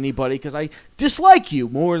flirting with anybody because I dislike you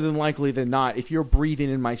more than likely than not. If you're breathing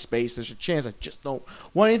in my space, there's a chance I just don't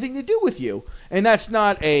want anything to do with you. And that's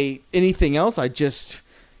not anything else. I just,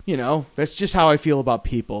 that's just how I feel about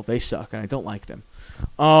people. They suck, and I don't like them.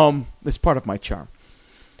 It's part of my charm.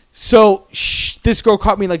 So this girl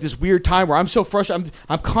caught me like this weird time where I'm so frustrated.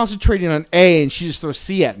 I'm concentrating on A, and she just throws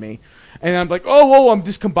C at me. And I'm like, I'm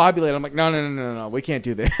discombobulated. I'm like, no, we can't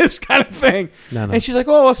do this kind of thing. No. And she's like,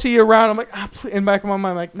 I'll see you around. I'm like, in the back of my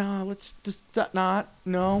mind, I'm like, no, let's just not,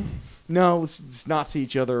 no. no, let's not see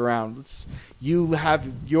each other around. You have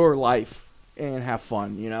your life and have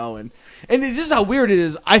fun, you know. And this is how weird it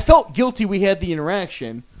is. I felt guilty we had the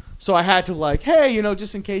interaction, so I had to like, hey, you know,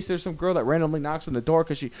 just in case there's some girl that randomly knocks on the door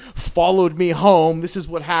because she followed me home. This is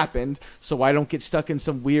what happened, so I don't get stuck in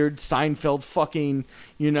some weird Seinfeld fucking,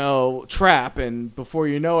 you know, trap. And before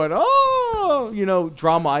you know it, oh, you know,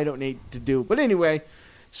 drama I don't need to do. But anyway,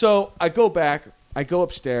 so I go back, I go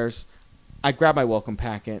upstairs, I grab my welcome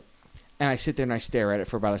packet, and I sit there and I stare at it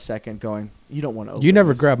for about a second, going, "You don't want to open You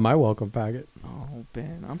never this." grab my welcome packet. Oh,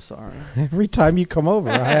 Ben, I'm sorry. Every time you come over,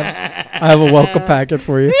 I have a welcome packet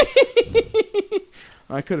for you.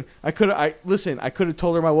 I could have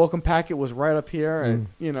told her my welcome packet was right up here, and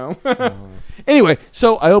you know. Anyway,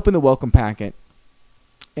 so I opened the welcome packet,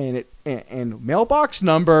 and mailbox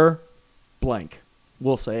number blank,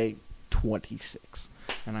 we'll say 26,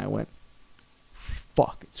 and I went,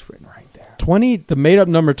 fuck, it's written right there. The made up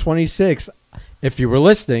number 26, if you were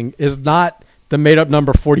listening, is not the made up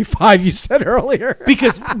number 45 you said earlier.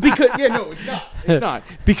 Because yeah, no, it's not. It's not.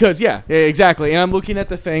 Because yeah, exactly. And I'm looking at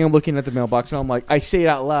the thing, I'm looking at the mailbox, and I'm like, I say it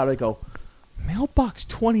out loud, I go, mailbox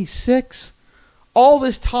 26? All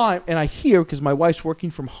this time, and I hear, because my wife's working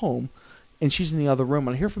from home, and she's in the other room,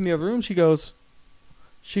 and I hear from the other room, she goes,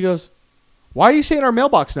 why are you saying our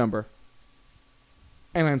mailbox number?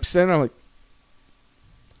 And I'm sitting there, I'm like,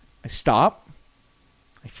 I stop.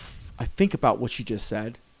 I think about what she just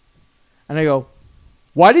said. And I go,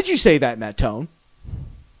 why did you say that in that tone?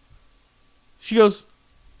 She goes,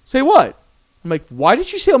 say what? I'm like, why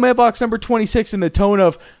did you say mailbox number 26 in the tone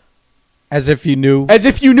of... As if you knew. As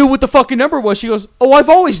if you knew what the fucking number was. She goes, oh, I've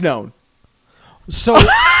always known. So...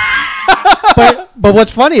 but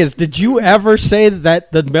what's funny is, did you ever say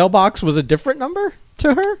that the mailbox was a different number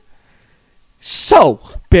to her? So,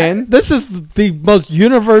 Ben, this is the most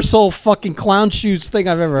universal fucking clown shoes thing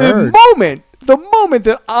I've ever heard. The moment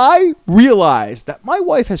that I realized that my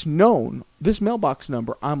wife has known this mailbox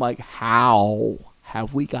number, I'm like, how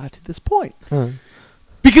have we got to this point?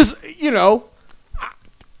 Because, you know,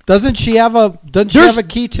 doesn't she have a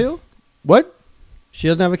key too? What? She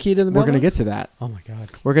doesn't have a key to the mailbox? We're going to get to that. Oh my God.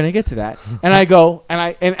 We're going to get to that. And I go,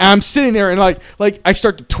 and I'm sitting there and like I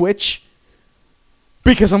start to twitch.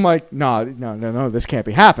 Because I'm like, no, this can't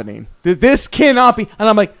be happening. This cannot be. And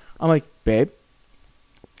I'm like, babe,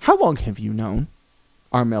 how long have you known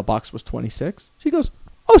our mailbox was 26? She goes,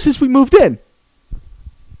 oh, since we moved in.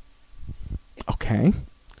 Okay.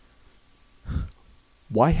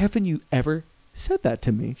 Why haven't you ever said that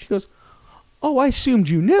to me? She goes, oh, I assumed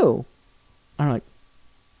you knew. I'm like,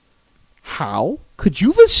 how could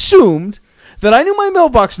you have assumed that I knew our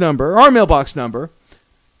mailbox number,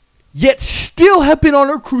 yet still have been on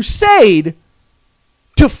a crusade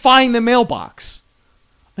to find the mailbox?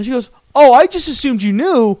 And she goes, oh, I just assumed you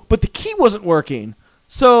knew, but the key wasn't working.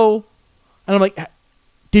 So, and I'm like,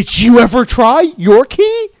 did you ever try your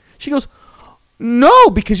key? She goes, no,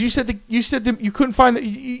 because you said that you couldn't find that.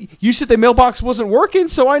 You said the mailbox wasn't working,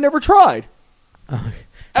 so I never tried.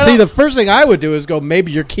 See, the first thing I would do is go,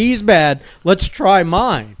 maybe your key's bad. Let's try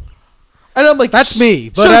mine. And I'm like, that's me.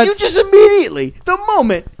 But so you just immediately,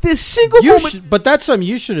 moment. But that's something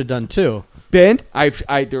you should have done too. Ben,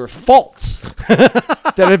 there are faults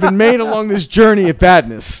that have been made along this journey of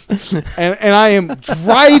badness. And I am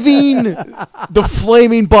driving the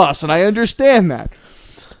flaming bus, and I understand that.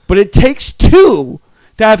 But it takes two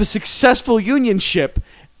to have a successful unionship.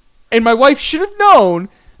 And my wife should have known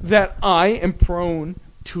that I am prone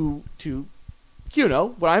to, you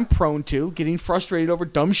know, what I'm prone to, getting frustrated over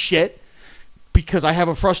dumb shit. Because I have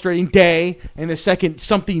a frustrating day, and the second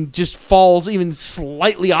something just falls even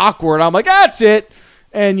slightly awkward, I'm like, that's it.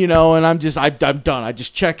 And, you know, and I'm done. I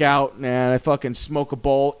just check out, and I fucking smoke a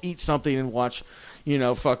bowl, eat something, and watch, you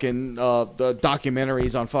know, fucking the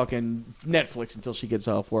documentaries on fucking Netflix until she gets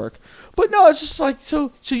off work. But no, it's just like,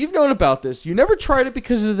 so you've known about this. You never tried it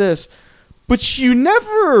because of this, but you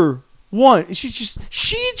never won. She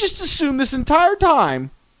just assumed this entire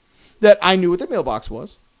time that I knew what the mailbox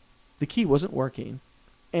was. The key wasn't working.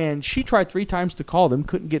 And she tried 3 times to call them,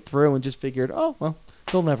 couldn't get through, and just figured, oh, well,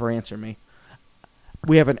 they'll never answer me.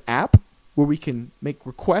 We have an app where we can make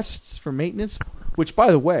requests for maintenance, which, by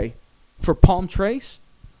the way, for Palm Trace,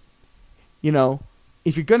 you know,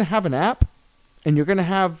 if you're going to have an app and you're going to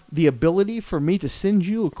have the ability for me to send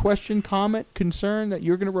you a question, comment, concern that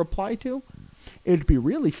you're going to reply to, it'd be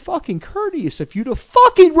really fucking courteous of you to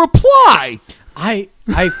fucking reply. I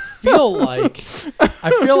feel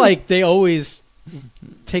like they always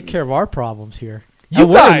take care of our problems here.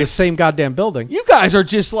 We're in the same goddamn building. You guys are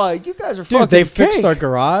just like, you guys are fucking Dude, they fixed our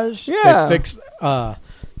garage. Yeah. They fixed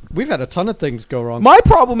We've had a ton of things go wrong. My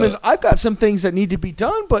problem is I've got some things that need to be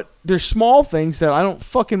done, but there's small things that I don't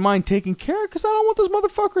fucking mind taking care of because I don't want those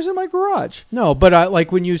motherfuckers in my garage. No, but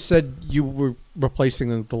like when you said you were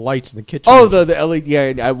replacing the lights in the kitchen. Oh, the LED.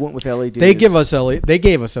 Yeah, I went with LEDs. They gave us LEDs.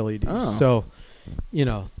 Oh. So, you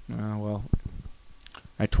know. Oh, well.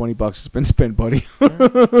 My $20 has been spent, buddy.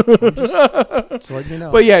 Just let me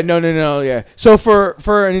know. But yeah, no, yeah. So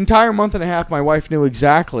for an entire month and a half, my wife knew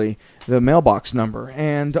exactly the mailbox number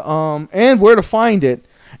and where to find it.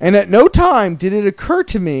 And at no time did it occur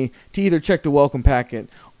to me to either check the welcome packet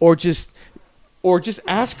or just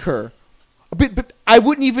ask her. But I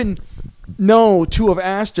wouldn't even know to have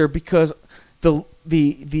asked her because the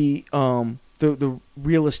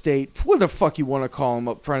real estate, what the fuck you want to call him,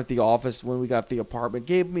 up front at the office when we got the apartment,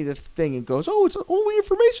 gave me this thing and goes, "Oh, it's only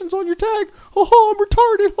information's on your tag. Oh, I'm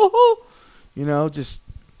retarded. Oh, you know, just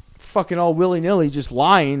fucking all willy-nilly, just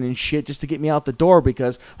lying and shit just to get me out the door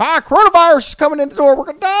because coronavirus is coming in the door. We're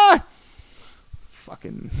gonna die."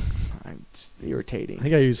 Fucking, it's irritating. I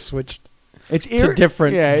think I switched to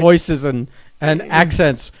different voices and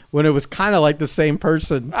accents when it was kind of like the same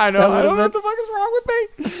person. I know. I don't know what the fuck is wrong with me.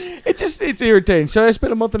 It's irritating. So I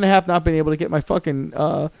spent a month and a half not being able to get my fucking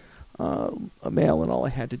mail, and all I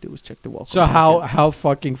had to do was check the welcome. So how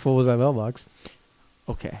fucking full was that mailbox?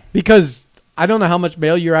 Okay. Because I don't know how much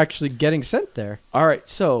mail you're actually getting sent there. All right.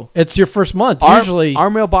 So it's your first month. Usually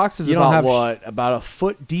our mailbox is about a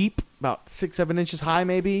foot deep, about 6-7 inches high,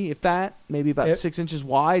 maybe, if that. Maybe about 6 inches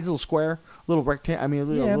wide. It's a little square. Little rectangle. I mean,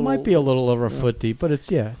 it might be a little over a foot deep, but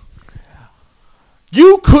it's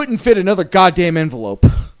You couldn't fit another goddamn envelope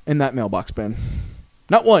in that mailbox, Ben.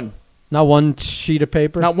 Not one. Not one sheet of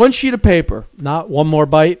paper. Not one sheet of paper. Not one more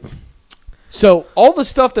bite. So all the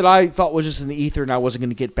stuff that I thought was just in the ether and I wasn't going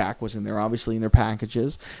to get back was in there, obviously in their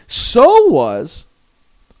packages. So was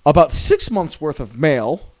about 6 months worth of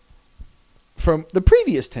mail from the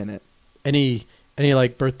previous tenant. Any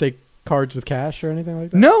like birthday cards with cash or anything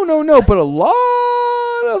like that? No. But a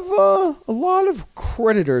lot of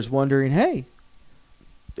creditors wondering, hey,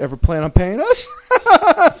 ever plan on paying us?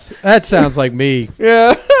 That sounds like me.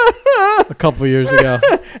 Yeah. A couple years ago.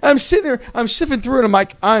 I'm sitting there. I'm sifting through it. I'm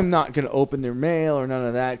like, I'm not going to open their mail or none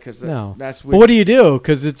of that because that's. But what do you do?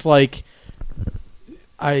 Because it's like,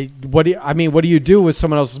 what do you do with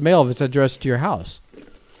someone else's mail if it's addressed to your house?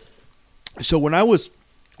 So when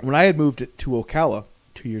I had moved it to Ocala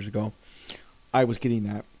 2 years ago, I was getting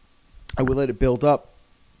that. I would let it build up.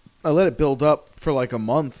 I let it build up for like a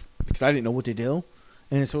month because I didn't know what to do.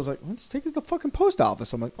 And so I was like, let's take it to the fucking post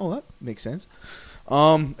office. I'm like, oh, that makes sense.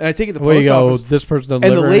 And I take it to the post office. This person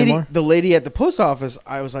doesn't live here anymore? The lady at the post office,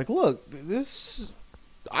 I was like, look,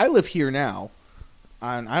 I live here now.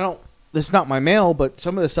 And this is not my mail, but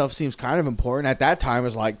some of this stuff seems kind of important. At that time, it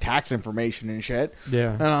was like tax information and shit.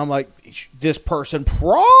 Yeah. And I'm like, this person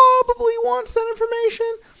probably wants that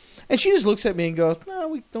information. And she just looks at me and goes, no,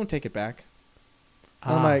 we don't take it back.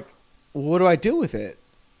 I'm like, what do I do with it?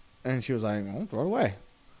 And she was like, well, throw it away.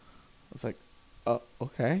 I was like,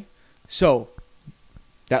 okay. So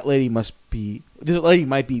that lady might be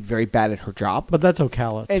very bad at her job. But that's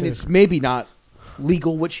Ocala, and too. It's maybe not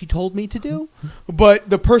legal what she told me to do. But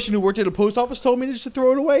the person who worked at the post office told me just to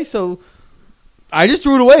throw it away. So I just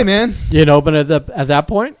threw it away, man. You didn't open it at that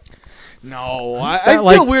point? No. I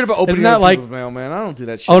feel weird about opening people's mail, man. I don't do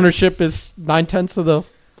that shit. Ownership is 9/10 of the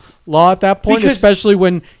law at that point, especially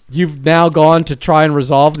when you've now gone to try and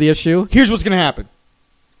resolve the issue. Here's what's going to happen.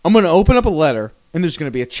 I'm going to open up a letter, and there's going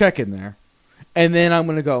to be a check in there. And then I'm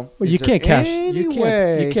going to go, well, you can't cash. You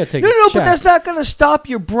can't take a check. But that's not going to stop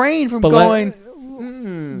your brain from going.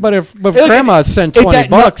 But if grandma sent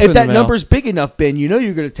 $20 if that number's big enough, Ben, you know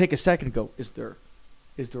you're going to take a second and go, is there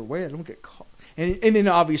a way I don't get caught? And then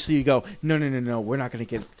obviously you go, no, we're not going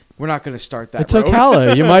to start that. It's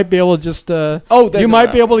Ocala. You might be able to just. You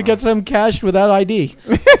might be able to get some cash without ID.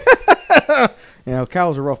 Yeah,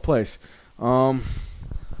 Ocala's a rough place.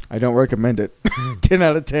 I don't recommend it. 10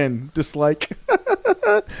 out of 10 dislike.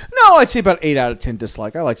 No, I'd say about 8 out of 10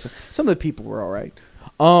 dislike. I like some of the people were all right.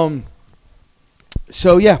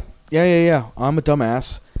 So yeah. I'm a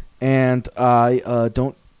dumbass, and I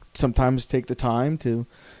don't sometimes take the time to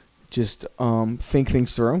just think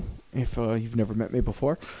things through. If you've never met me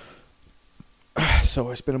before,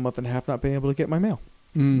 so I spent a month and a half not being able to get my mail.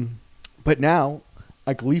 But now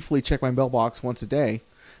I gleefully check my mailbox once a day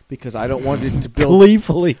because I don't want it to build.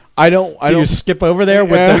 Gleefully, I don't. Do you skip over there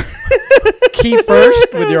with the key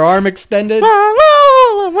first with your arm extended?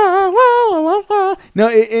 No,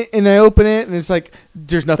 and I open it and it's like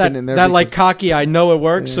there's nothing in there. That like cocky, I know it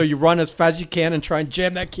works, so you run as fast as you can and try and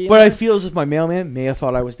jam that key. But I feel as if my mailman may have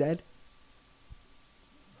thought I was dead.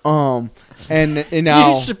 And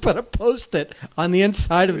now you should put a Post-it on the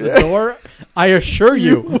inside of the door. I assure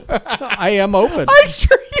you, I am open. I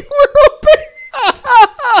assure you we're open.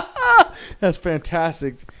 That's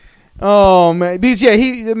fantastic. Oh man, because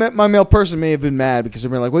my male person may have been mad because they've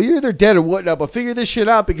been like, well, you're either dead or whatnot, but figure this shit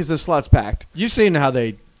out because the slot's packed. You've seen how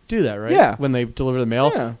they do that, right? Yeah. When they deliver the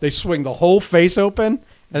mail, Yeah. they swing the whole face open,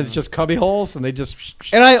 and it's just cubby holes, and they just.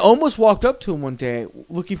 And I almost walked up to him one day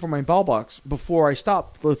looking for my ball box before I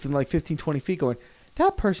stopped within like 15, 20 feet going,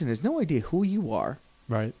 that person has no idea who you are.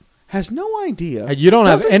 Right. Has no idea. And you don't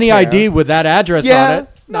have any care. ID with that address on it.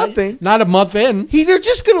 Nothing. Not a month in. They're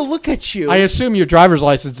just going to look at you. I assume your driver's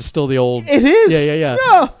license is still the old. It is. Yeah.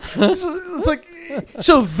 Yeah. It's like,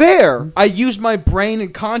 so there, I used my brain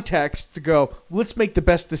and context to go, let's make the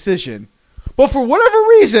best decision. But for whatever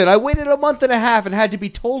reason, I waited a month and a half and had to be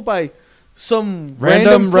told by some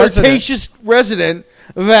random flirtatious resident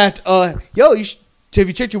that, yo, have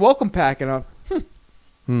you checked your welcome pack? And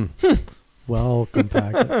I'm, Welcome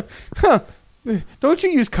pack. Don't you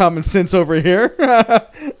use common sense over here?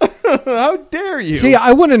 How dare you? See,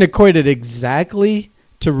 I wouldn't equate it exactly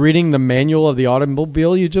to reading the manual of the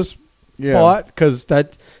automobile you just bought, because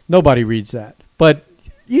nobody reads that. But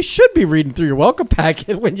you should be reading through your welcome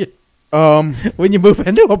packet when you move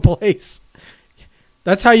into a place.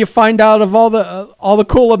 That's how you find out of all the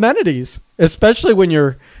cool amenities, especially when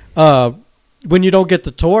you're when you don't get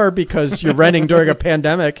the tour because you're renting during a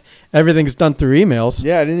pandemic. Everything's done through emails.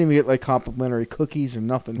 Yeah, I didn't even get like complimentary cookies or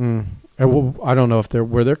nothing. I don't know if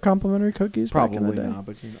were there complimentary cookies. Probably back in the day? not,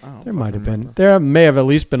 but I don't there might have been. There may have at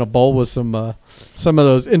least been a bowl with some of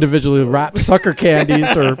those individually wrapped sucker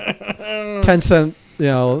candies or 10-cent.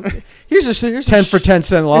 Here's 10 for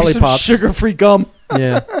 10-cent lollipops, sugar-free gum.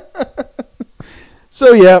 Yeah.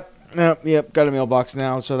 So yep, got a mailbox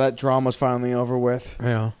now. So that drama's finally over with.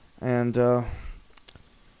 Yeah. And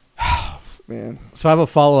man. So I have a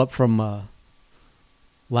follow-up from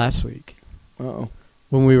last week. Uh-oh.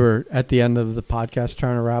 When we were at the end of the podcast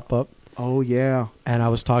trying to wrap up. Oh, yeah. And I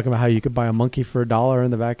was talking about how you could buy a monkey for $1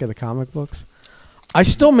 in the back of the comic books. I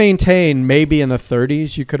still maintain maybe in the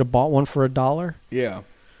 30s you could have bought one for $1. Yeah.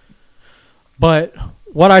 But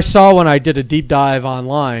what I saw when I did a deep dive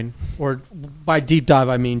online, or by deep dive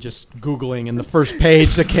I mean just Googling, and the first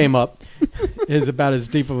page that came up is about as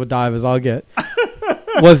deep of a dive as I'll get,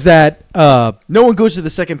 was that... no one goes to the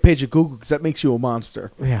second page of Google because that makes you a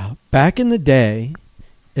monster. Yeah. Back in the day,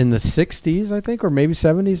 in the 60s, I think, or maybe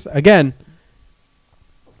 70s, again...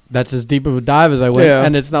 That's as deep of a dive as I went,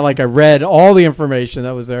 and it's not like I read all the information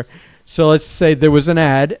that was there. So let's say there was an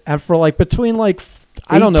ad, and for like between like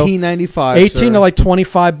I don't know, $18.95, to like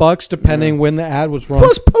 $25, depending when the ad was run,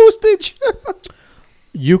 plus postage.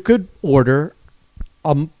 You could order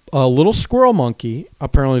a little squirrel monkey.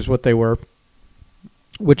 Apparently, is what they were,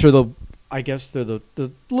 which are I guess they're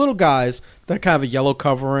the little guys that kind of a yellow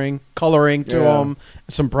coloring to them,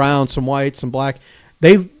 some brown, some white, some black.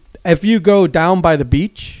 If you go down by the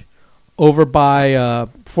beach, over by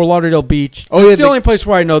Fort Lauderdale Beach, it's the only place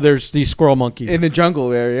where I know there's these squirrel monkeys. In the jungle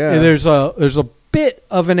there, yeah. And there's a bit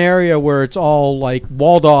of an area where it's all like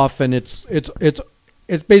walled off, and it's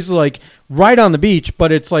basically like right on the beach,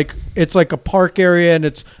 but it's like a park area, and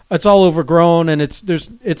it's all overgrown, and it's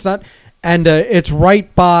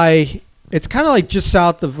right by. It's kind of like just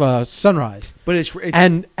south of Sunrise, but it's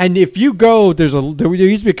and if you go, there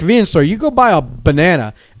used to be a convenience store. You go buy a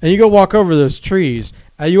banana and you go walk over those trees,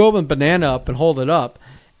 and you open the banana up and hold it up,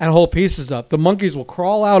 and hold pieces up. The monkeys will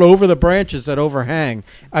crawl out over the branches that overhang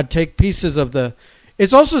and take pieces of the.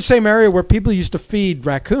 It's also the same area where people used to feed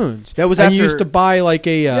raccoons. That was and after, you used to buy like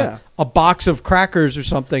a box of crackers or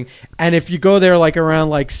something, and if you go there like around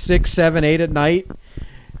like 6, 7, 8 at night.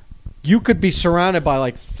 You could be surrounded by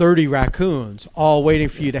like 30 raccoons, all waiting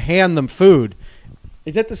for you to hand them food.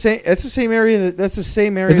 Is that the same? That's the same area. That's the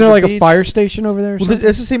same area. Isn't there like a fire station over there? Well,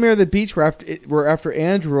 that's the same area of the beach where after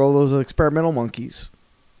Andrew, all those experimental monkeys,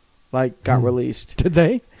 got released. Did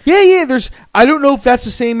they? Yeah. I don't know if that's the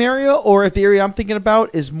same area or if the area I'm thinking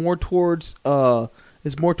about is more towards the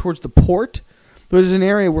port. There's an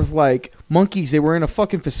area with like monkeys. They were in a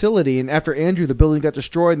fucking facility, and after Andrew, the building got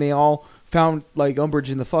destroyed, and they all found like umbrage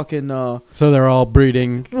in the fucking. So they're all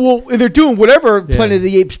breeding. Well, they're doing whatever Planet of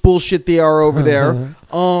the Apes bullshit they are over there.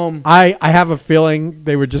 I have a feeling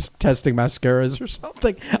they were just testing mascaras or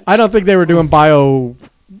something. I don't think they were doing bio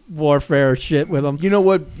warfare shit with them. You know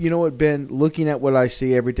what, Ben? Looking at what I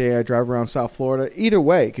see every day, I drive around South Florida. Either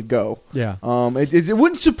way, it could go. Yeah. It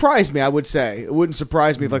wouldn't surprise me. I would say it wouldn't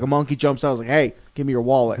surprise me if like a monkey jumps out. I was like, "Hey, give me your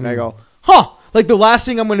wallet," and I go, "Huh." Like, the last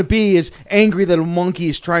thing I'm going to be is angry that a monkey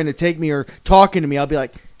is trying to take me or talking to me. I'll be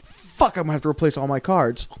like, fuck, I'm going to have to replace all my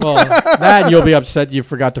cards. Well, that and you'll be upset you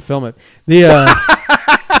forgot to film it.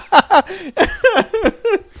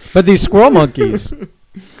 But these squirrel monkeys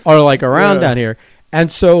are like around down here.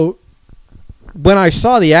 And so when I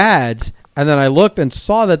saw the ads and then I looked and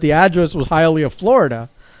saw that the address was Hialeah, Florida,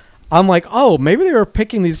 I'm like, oh, maybe they were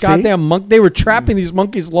picking these goddamn monkeys. They were trapping these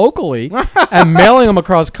monkeys locally and mailing them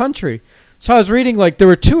across country. So I was reading, like, there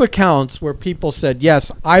were 2 accounts where people said,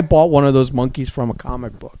 yes, I bought one of those monkeys from a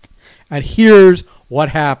comic book. And here's what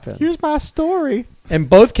happened. Here's my story. In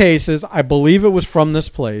both cases, I believe it was from this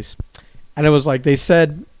place. And it was like, they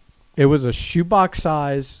said it was a shoebox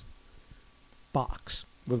size box.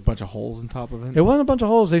 With a bunch of holes on top of it? It wasn't a bunch of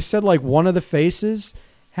holes. They said, like, one of the faces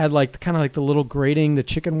had, like, kind of like the little grating, the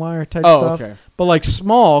chicken wire type stuff. Okay. But, like,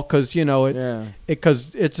 small because, you know,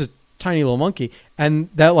 because it's a tiny little monkey. And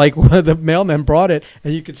that, like, the mailman brought it,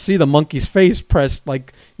 and you could see the monkey's face pressed,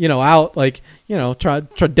 like, you know, out, like, you know, try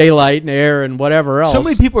daylight and air and whatever else. So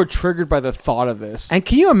many people are triggered by the thought of this. And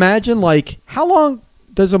can you imagine, like, how long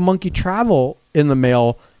does a monkey travel in the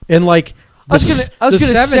mail in, like, I was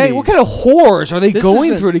going to say, what kind of horrors are they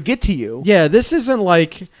going through to get to you? Yeah, this isn't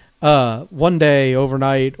like 1 day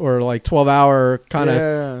overnight or like 12-hour kind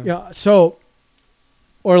of. Yeah. So,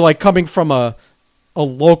 or like coming from a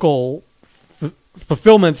local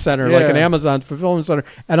fulfillment center, like an Amazon fulfillment center,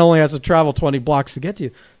 and only has to travel 20 blocks to get to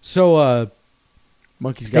you. So,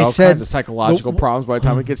 monkeys got all kinds of psychological problems by the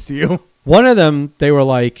time it gets to you. One of them, they were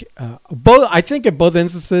like, both. I think in both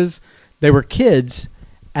instances, they were kids.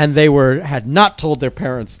 And they had not told their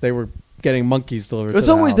parents they were getting monkeys delivered. It's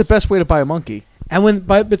always the best way to buy a monkey. And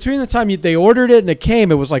between the time they ordered it and it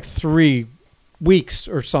came, it was like 3 weeks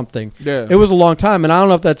or something. Yeah, it was a long time. And I don't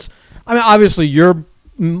know if that's. I mean, obviously your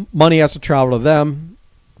money has to travel to them.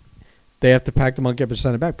 They have to pack the monkey up and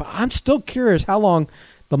send it back. But I'm still curious how long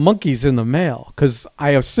the monkey's in the mail, because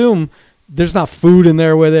I assume there's not food in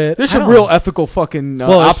there with it. There's some real ethical fucking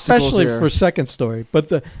especially here. For second story. But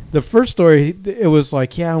the first story, it was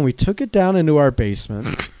like, yeah, and we took it down into our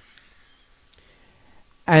basement.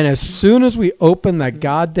 And as soon as we opened that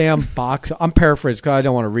goddamn box, I'm paraphrasing because I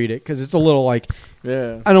don't want to read it, because it's a little like,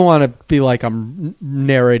 I don't want to be like I'm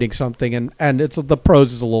narrating something, and it's the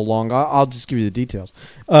prose is a little long. I'll just give you the details.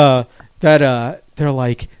 They're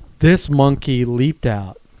like, this monkey leaped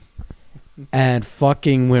out and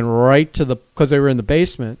fucking went right to because they were in the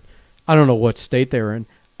basement. I don't know what state they were in,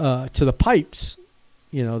 to the pipes,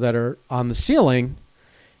 you know, that are on the ceiling.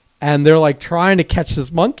 And they're like trying to catch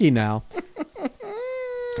this monkey now,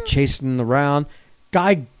 chasing around.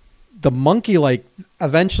 The monkey, like,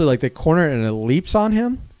 eventually, like, they corner it and it leaps on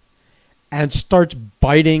him and starts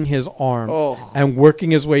biting his arm and working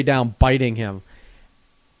his way down, biting him.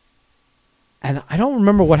 And I don't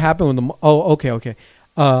remember what happened with okay.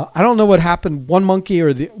 I don't know what happened, one monkey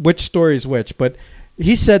or which story is which, but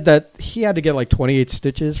he said that he had to get like 28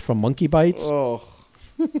 stitches from monkey bites. Oh.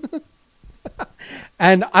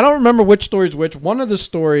 And I don't remember which story is which. One of the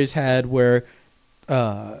stories had where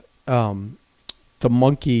the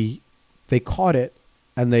monkey, they caught it,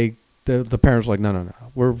 and the parents were like, no,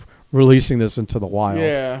 we're releasing this into the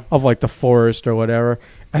wild of like the forest or whatever.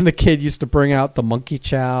 And the kid used to bring out the monkey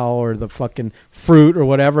chow or the fucking fruit or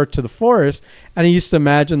whatever to the forest. And he used to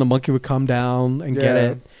imagine the monkey would come down and get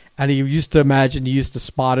it. And he used to imagine he used to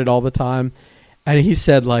spot it all the time. And he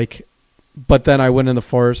said, like, but then I went in the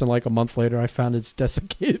forest and like a month later I found its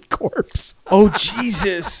desiccated corpse. Oh,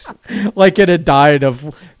 Jesus. Like it had died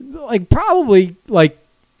of, like, probably, like,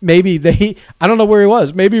 maybe I don't know where he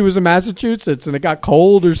was. Maybe he was in Massachusetts and it got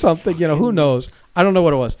cold or something. You know, who knows? I don't know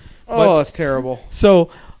what it was. Oh, that's terrible. So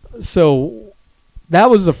that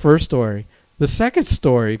was the first story. The second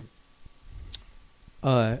story,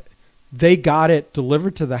 they got it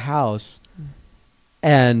delivered to the house,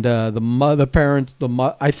 and I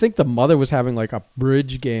think the mother was having like a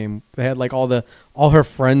bridge game. They had like all her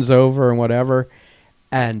friends over and whatever,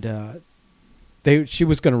 and she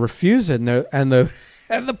was going to refuse it, and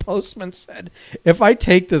the postman said, "If I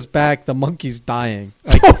take this back, the monkey's dying."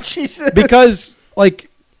 Like, oh, Jesus! Because like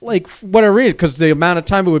what I read, because the amount of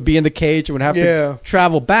time it would be in the cage and would have to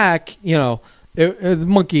travel back, you know, the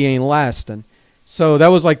monkey ain't lasting. So that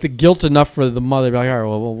was like the guilt enough for the mother to be like, all right,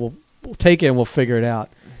 well, we'll take it and we'll figure it out.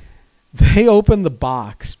 They opened the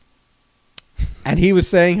box, and he was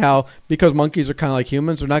saying how, because monkeys are kind of like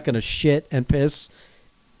humans, they're not going to shit and piss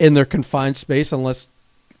in their confined space unless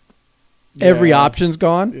every option's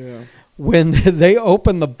gone. Yeah. When they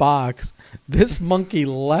opened the box, this monkey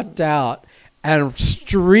leapt out and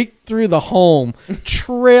streaked through the home,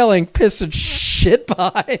 trailing piss and shit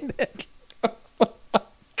behind it.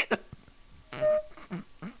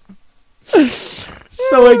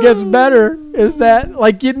 So it gets better. Is that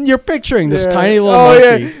like you're picturing this tiny little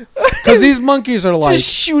monkey? Because these monkeys are like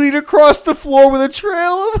just shooting across the floor with a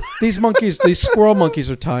trail. These monkeys, these squirrel monkeys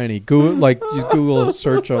are tiny. Google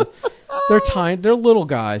search them. They're tiny. They're little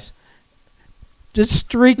guys. Just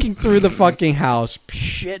streaking through the fucking house,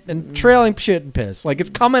 shit and trailing shit and piss. Like it's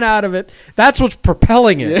coming out of it. That's what's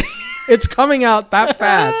propelling it. It's coming out that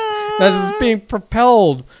fast. That is being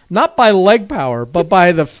propelled not by leg power, but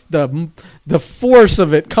by the force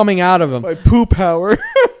of it coming out of him. By poo power.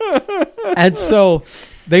 And so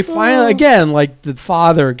they finally, again, like the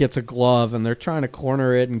father gets a glove and they're trying to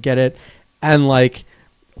corner it and get it. And like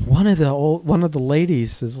one of the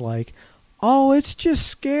ladies is like, "Oh, it's just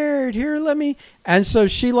scared. Here, let me." And so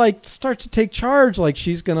she like starts to take charge. Like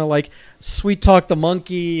she's going to like sweet talk the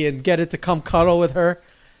monkey and get it to come cuddle with her.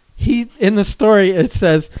 In the story, it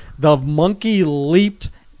says the monkey leaped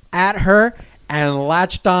at her and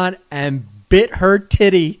latched on and bit her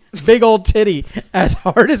titty, big old titty, as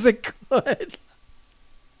hard as it could.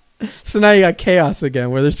 So now you got chaos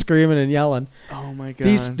again, where they're screaming and yelling. Oh my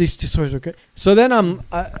god! These two stories are good. So then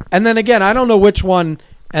and then again, I don't know which one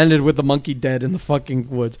ended with the monkey dead in the fucking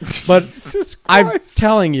woods, but I'm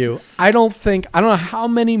telling you, I don't know how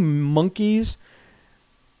many monkeys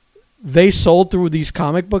they sold through these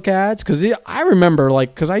comic book ads. Because I remember,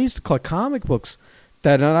 like, because I used to collect comic books,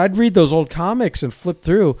 and I'd read those old comics and flip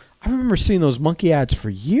through. I remember seeing those monkey ads for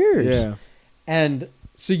years. Yeah. And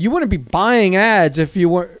so you wouldn't be buying ads if you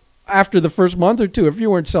were after the first month or two if you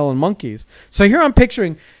weren't selling monkeys. So here I'm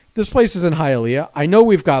picturing this place is in Hialeah. I know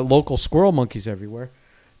we've got local squirrel monkeys everywhere.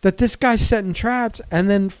 That this guy's setting traps and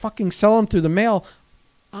then fucking sell them through the mail.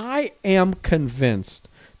 I am convinced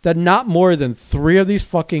that not more than 3 of these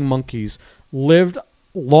fucking monkeys lived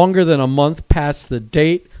longer than a month past the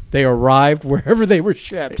date they arrived wherever they were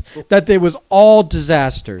shipped. That they was all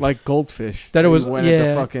disasters. Like goldfish. That it was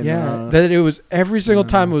that it was every single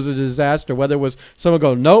time it was a disaster. Whether it was someone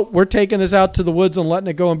go, "Nope, we're taking this out to the woods and letting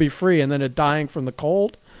it go and be free," and then it dying from the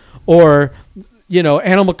cold, or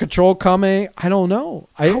animal control coming. I don't know.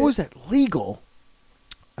 How is that legal?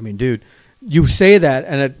 I mean, dude, you say that,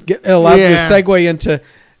 and it allows me to segue into.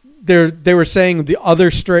 They were saying the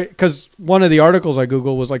other because one of the articles I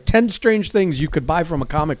Googled was like 10 strange things you could buy from a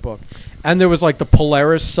comic book, and there was like the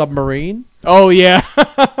Polaris submarine. Oh yeah,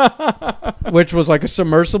 which was like a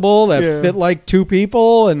submersible that fit like 2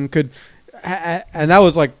 people and could, and that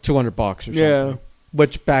was like $200 or something. Yeah,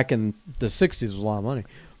 which back in the 60s was a lot of money.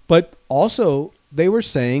 But also they were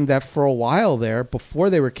saying that for a while there, before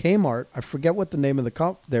they were Kmart, I forget what the name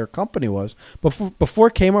of their company was. Before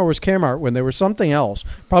Kmart was Kmart, when they were something else,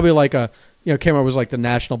 probably like Kmart was like the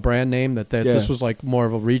national brand name. This was like more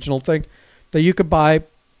of a regional thing. That you could buy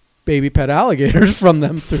baby pet alligators from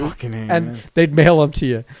them, and they'd mail them to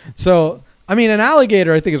you. So I mean, an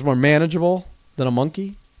alligator I think is more manageable than a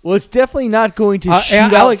monkey. Well, it's definitely not going to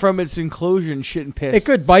shoot out from its enclosure and shit and piss. It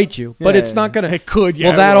could bite you, but it's not going to. It could, yeah.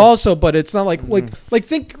 Well, that also, but it's not like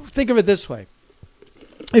think of it this way: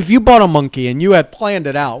 if you bought a monkey and you had planned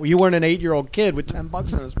it out, you weren't an 8-year-old kid with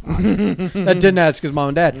 $10 in his pocket that didn't ask his mom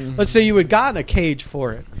and dad. Let's say you had gotten a cage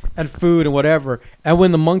for it and food and whatever, and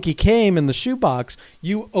when the monkey came in the shoebox,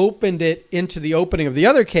 you opened it into the opening of the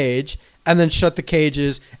other cage and then shut the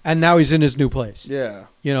cages, and now he's in his new place. Yeah,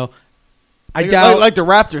 I doubt like the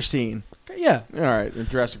raptor scene. Yeah. All right, in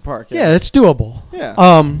Jurassic Park. Yeah, it's doable. Yeah.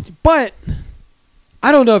 But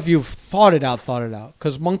I don't know if you've thought it out,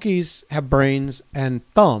 because monkeys have brains and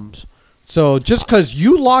thumbs. So just because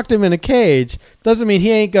you locked him in a cage doesn't mean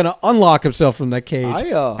he ain't going to unlock himself from that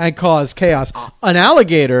cage and cause chaos. An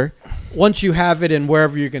alligator, once you have it in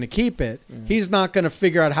wherever you're going to keep it, he's not going to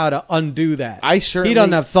figure out how to undo that. He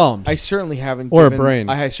doesn't have thumbs. I certainly haven't. Or a brain.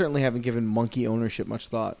 I certainly haven't given monkey ownership much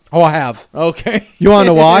thought. Oh, I have. Okay. You want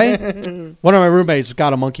to know why? One of my roommates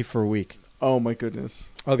got a monkey for a week. Oh, my goodness.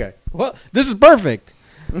 Okay. Well, this is perfect.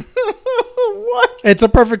 What? It's a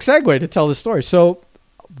perfect segue to tell the story. So,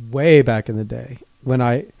 way back in the day, when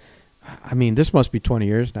I mean, this must be 20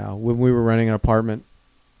 years now, when we were renting an apartment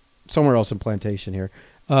somewhere else in Plantation here,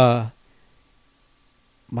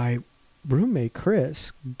 my roommate,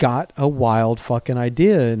 Chris, got a wild fucking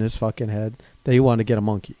idea in his fucking head that he wanted to get a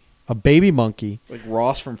monkey. A baby monkey. Like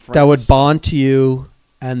Ross from Friends. That would bond to you,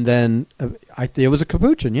 and then it was a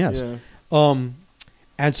capuchin, yes. Yeah.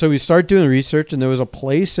 And so we started doing research, and there was a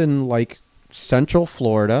place in, like, Central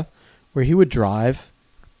Florida where he would drive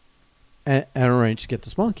and arrange to get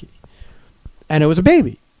this monkey. And it was a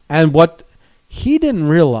baby. And what he didn't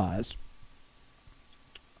realize,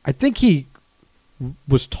 I think he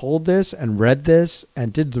was told this and read this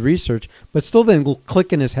and did the research, but still didn't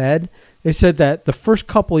click in his head. They said that the first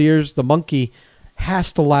couple of years, the monkey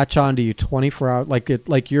has to latch onto you 24 hours,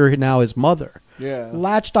 like you're now his mother. Yeah.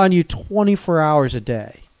 Latched on you 24 hours a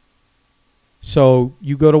day. So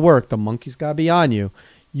you go to work, the monkey's got to be on you.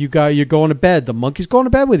 You're going to bed, the monkey's going to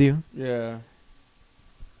bed with you. Yeah.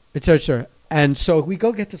 Etc. And so we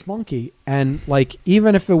go get this monkey, and like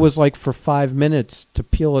even if it was like for 5 minutes to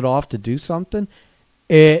peel it off to do something,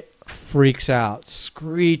 it freaks out,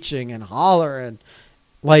 screeching and hollering,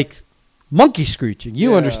 like monkey screeching.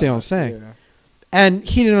 You understand what I'm saying? Yeah. And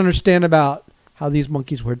he didn't understand about how these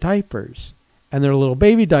monkeys wear diapers, and they're little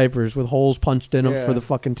baby diapers with holes punched in them for the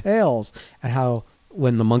fucking tails, and how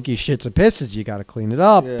when the monkey shits and pisses, you got to clean it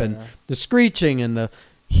up, and the screeching and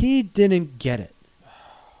he didn't get it.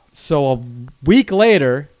 So a week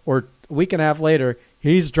later, or a week and a half later,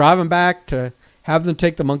 he's driving back to have them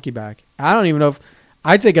take the monkey back.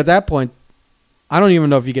 I think at that point, I don't even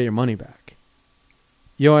know if you get your money back.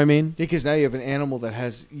 You know what I mean? Because now you have an animal that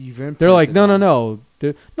has even. They're like, no,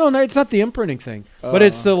 it's not the imprinting thing, but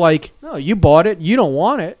it's the like, no, you bought it, you don't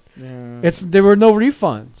want it. Yeah. There were no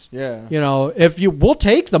refunds. Yeah. You know, we'll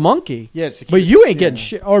take the monkey. Yeah, but you ain't getting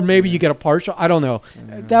shit, or maybe you get a partial. I don't know.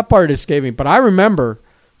 Yeah. That part escaped me, but I remember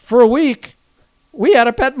for a week we had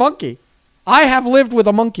a pet monkey. I have lived with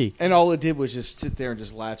a monkey, and all it did was just sit there and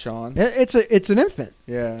just latch on. It's an infant.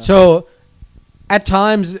 Yeah. So at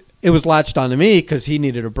times it was latched onto me because he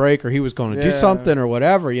needed a break or he was going to do something or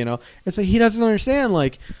whatever, you know. And so he doesn't understand,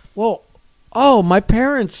 like, well, my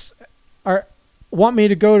parents want me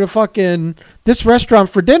to go to fucking this restaurant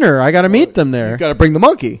for dinner. I got to meet them there. You got to bring the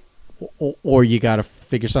monkey. Or you got to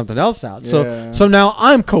figure something else out. Yeah. So now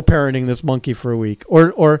I'm co-parenting this monkey for a week.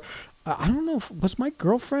 Or I don't know, was my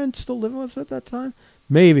girlfriend still living with us at that time?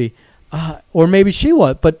 Maybe. Or maybe she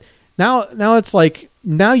was. But now it's like,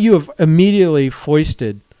 now you have immediately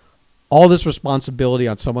foisted all this responsibility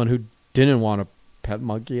on someone who didn't want a pet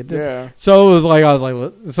monkey. Yeah. So it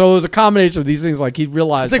was a combination of these things. Like he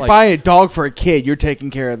realized, it's like buying a dog for a kid. You're taking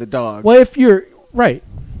care of the dog. Well, if you're right,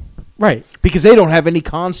 because they don't have any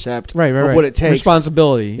concept of what it takes.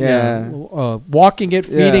 Responsibility. Yeah. Walking it,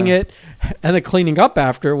 feeding it, and then cleaning up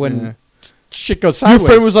after when shit goes sideways. Your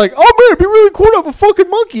friend was like, "Oh man, it'd be really cool to have a fucking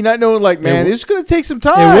monkey," not knowing, like, man, it's going to take some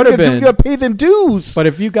time. It would have been. You got to pay them dues. But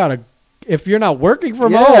if you're not working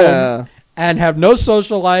from home and have no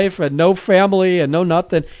social life and no family and no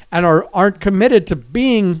nothing, and aren't committed to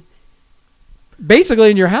being basically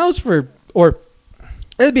in your house or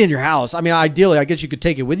it'd be in your house. I mean, ideally, I guess you could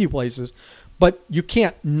take it with you places, but you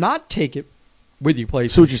can't not take it with you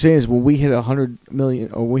places. So what you're saying is, when we hit 100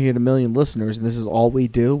 million or we hit 1 million listeners, and this is all we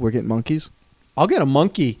do, we're getting monkeys. I'll get a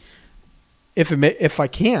monkey if I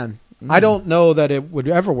can. I don't know that it would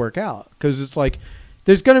ever work out because it's like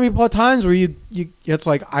there's going to be times where you it's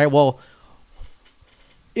like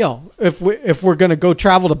if we're going to go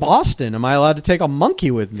travel to Boston, am I allowed to take a monkey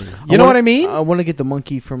with me? You know what I mean? I want to get the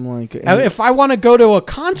monkey from like. If I want to go to a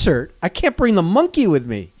concert, I can't bring the monkey with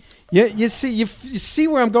me. You see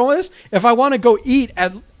where I'm going with this? If I want to go eat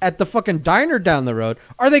at the fucking diner down the road,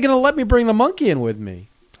 are they going to let me bring the monkey in with me?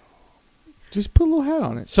 Just put a little hat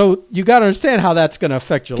on it. So you got to understand how that's going to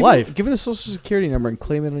affect your life. Give it a social security number and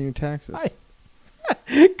claim it on your taxes.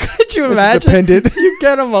 Could you imagine? You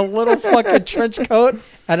get him a little fucking trench coat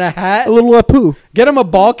and a hat. A little poo. Get him a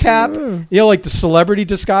ball cap. You know, like the celebrity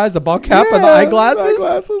disguise, the ball cap and the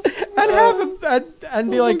eyeglasses. And have him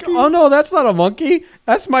and be like, "Oh no, that's not a monkey.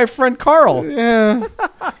 That's my friend Carl." Yeah.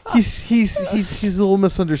 he's a little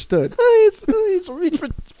misunderstood. He's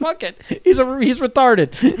fuck it. He's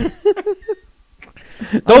retarded.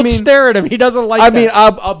 Don't stare at him. He doesn't like that.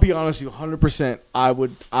 I'll be honest with you, 100%.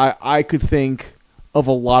 I could think of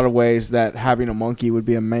a lot of ways that having a monkey would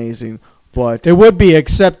be amazing, but it would be,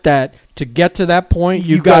 except that to get to that point,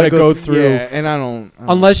 you got to go through. Yeah, and I don't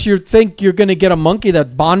unless you think you're going to get a monkey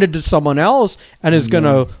that bonded to someone else and is going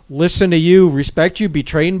to listen to you, respect you, be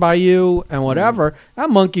trained by you, and whatever. That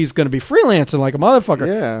monkey's going to be freelancing like a motherfucker.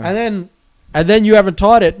 Yeah, and then you haven't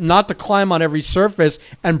taught it not to climb on every surface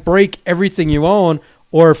and break everything you own.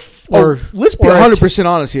 Or let's be 100%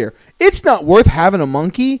 honest here. It's not worth having a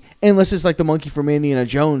monkey unless it's like the monkey from Indiana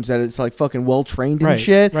Jones, that it's like fucking well trained and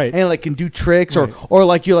shit, and like can do tricks, or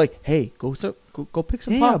like you're like, hey, go pick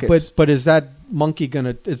some pockets. But is that monkey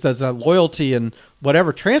does that loyalty and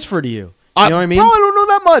whatever transfer to you? You know what I mean? No, I don't know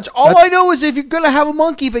that much. All I know is if you're gonna have a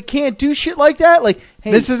monkey, if it can't do shit like that, like,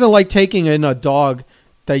 hey, this isn't like taking in a dog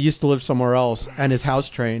that used to live somewhere else and is house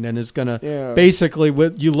trained and is gonna basically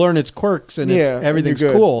you learn its quirks and everything's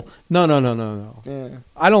cool. No. Yeah.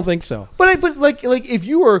 I don't think so. But like if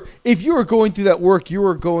you were going through that work, you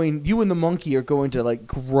and the monkey are going to like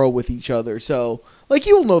grow with each other. So like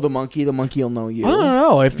you'll know the monkey will know you. I don't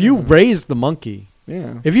know if you raise the monkey.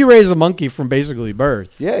 Yeah. If you raise a monkey from basically birth,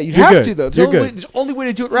 Yeah, you you're have good. to though. You're good. It's the only way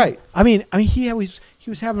to do it right. I mean, he was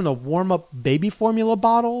having to warm up baby formula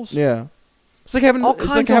bottles. Yeah. It's like having All it's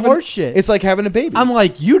kinds like of having, horse shit. It's like having a baby. I'm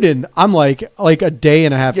like, you didn't. I'm like a day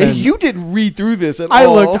and a half yeah, in. you didn't read through this at I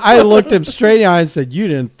all. looked him straight in the eye and said, "You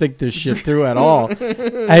didn't think this shit through at all."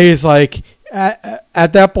 And he's like,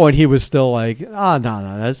 at that point, he was still like, "Oh,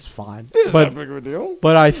 no, that's fine." It's not big of a deal.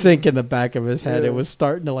 But I think in the back of his head, Yeah. it was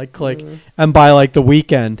starting to like click. And by like the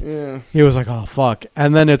weekend, Yeah. he was like, "Oh fuck!"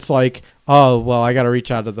 And then it's like, "Oh well, I got to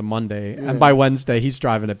reach out to the Monday." Yeah. And by Wednesday, he's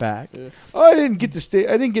driving it back. Yeah. Oh, I didn't get to stay.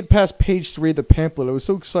 I didn't get past page 3 of the pamphlet. I was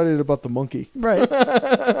so excited about the monkey. Right.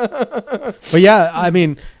 But yeah, I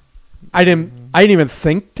mean, I didn't even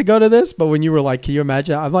think to go to this. But when you were like, "Can you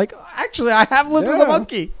imagine?" I'm like, actually, I have lived with a Yeah.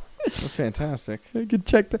 monkey. That's fantastic, I could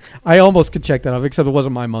check that. I almost could check that off, except it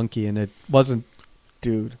wasn't my monkey, and it wasn't.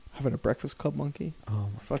 dude. Having a Breakfast Club monkey, Oh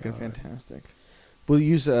my fucking God. fantastic. We'll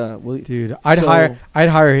use Dude, I'd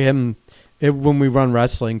hire him when we run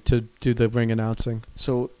wrestling to do the ring announcing.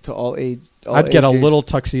 So to all age, I'd get a little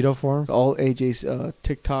tuxedo for him. to all AJ's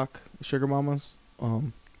TikTok sugar mamas.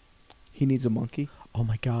 He needs a monkey. Oh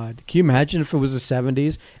my God! Can you imagine if it was the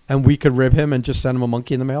 '70s and we could rib him and just send him a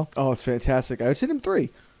monkey in the mail? Oh, it's fantastic. I would send him 3.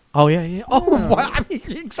 Oh yeah. Oh, Yeah. I mean,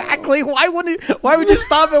 exactly. Why would you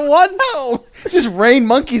stop at one? No, just rain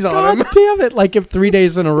monkeys on God him. damn it! Like if 3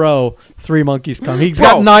 days in a row, 3 monkeys come. He's Bro.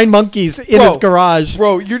 got 9 monkeys in his Bro. garage.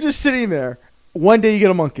 Bro, you're just sitting there. One day you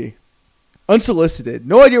get a monkey, unsolicited,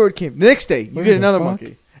 no idea where it came. The next day you What get the another fuck?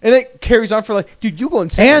 monkey, and it carries on for like, dude, you go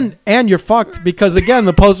insane. And you're fucked because again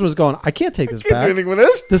the postman was going, I can't take this can't do back. anything with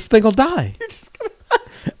this. This thing will die. You're just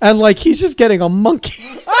And like he's just getting a monkey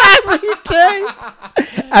every day.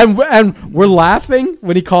 And we're laughing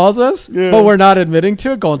when he calls us, Yeah. but we're not admitting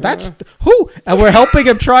to it, going, that's who? And we're helping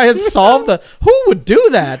him try and solve who would do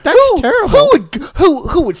that? That's terrible.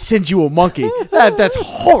 Who would send you a monkey? That's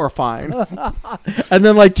horrifying. And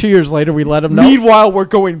then like 2 years later we let him know. Meanwhile, we're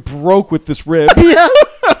going broke with this rib. Yeah.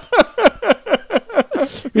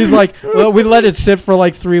 He's like, well, we let it sit for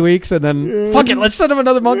like 3 weeks and then fuck it, let's send him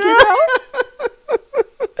another monkey now.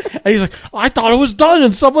 And he's like, I thought it was done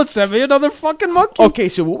and someone sent me another fucking monkey. Okay,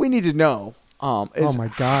 so what we need to know is Oh my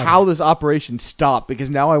God. how this operation stopped, because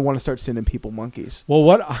now I want to start sending people monkeys. Well,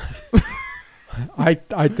 what?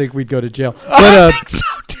 I think we'd go to jail. But I think so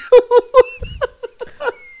too.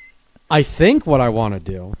 I think what I want to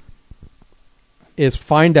do is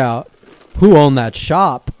find out who owned that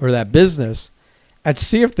shop or that business and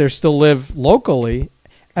see if they still live locally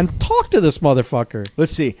and talk to this motherfucker.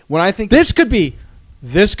 Let's see. When I think This could be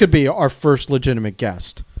our first legitimate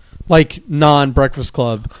guest. Like non-Breakfast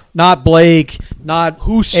Club. Not Blake, not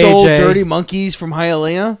who sold AJ. Dirty Monkeys from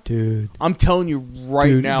Hialeah, Dude. I'm telling you right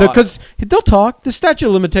Dude, now. because they'll talk. The statute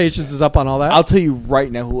of limitations is up on all that. I'll tell you right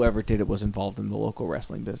now, whoever did it was involved in the local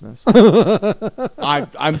wrestling business.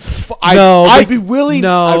 I'd be willing.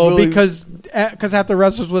 No, because half the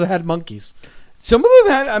wrestlers would have had monkeys. some of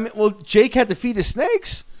them had. I mean, well, Jake had to feed his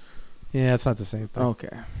snakes. Yeah, it's not the same thing. Okay,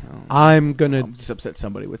 I'm gonna. I'll just upset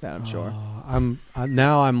somebody with that. I'm sure.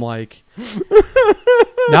 Now I'm like.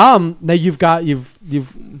 now you'll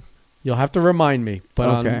have to remind me. But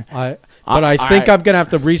Okay. I think I'm gonna have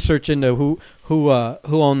to research into who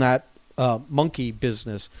owned that monkey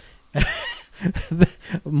business.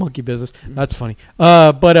 Monkey business. That's funny.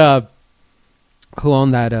 But who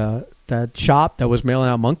owned that shop that was mailing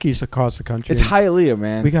out monkeys across the country? It's Hialeah,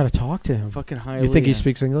 man. We got to talk to him. Fucking Hialeah. You think he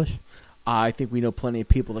speaks English? I think we know plenty of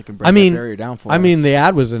people that can break I mean- that barrier down for us. I mean, the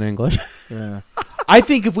ad was in English. Yeah. I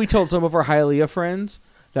think if we told some of our Hialeah friends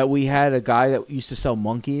that we had a guy that used to sell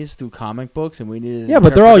monkeys through comic books and we needed an Yeah,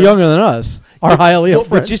 but they're all interpreter- younger than us. Our Hialeah Well, friends.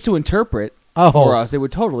 but just to interpret Oh. for us, they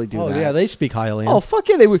would totally do that. yeah, they speak Hialeah. Oh, fuck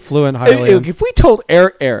yeah, they would. Fluent Hialeah. If we told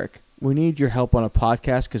Eric, we need your help on a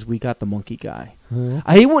podcast because we got the monkey guy,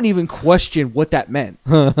 he wouldn't even question what that meant.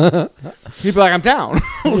 He'd be like, I'm down.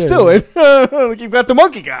 Let's do it. You've got the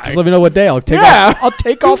monkey guy. Just let me know what day I'll take Yeah. off. I'll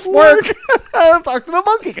take off work. I'll talk to the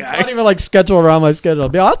monkey I don't guy. even like schedule around my schedule.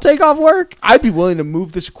 I'll take off work. I'd be willing to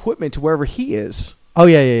move this equipment to wherever he is. Oh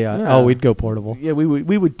yeah. Yeah. Oh, we'd go portable. Yeah, we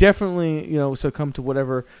would definitely, succumb to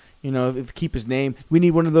whatever, if keep his name. We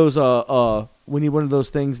need one of those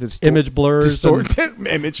things that's Image blurs, and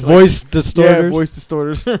image voice distorters. Yeah, voice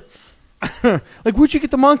distorters. Like, where'd you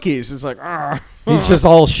get the monkeys? It's like, He's just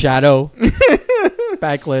all shadow,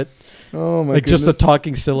 backlit, oh my like goodness. just a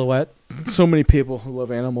talking silhouette. So many people who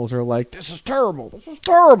love animals are like, this is terrible. This is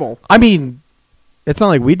terrible. I mean, It's not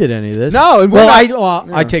like we did any of this. No, and well,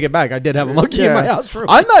 yeah. I take it back. I did have a monkey in my house for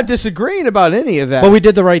a I'm not disagreeing about any of that. but we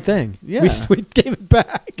did the right thing. Yeah. We gave it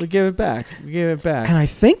back. We gave it back. And I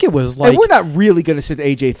think it was like and we're not really going to send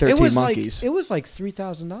AJ it 13 was monkeys. Like, it was like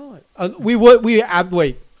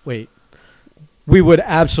 $3,000. Wait. We would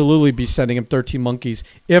absolutely be sending him 13 monkeys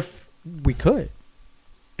if we could.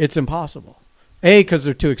 It's impossible. Because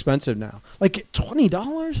they're too expensive now. Like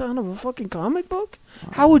 $20 out of a fucking comic book?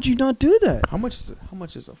 How would you not do that? How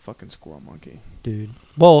much is a fucking squirrel monkey? Dude.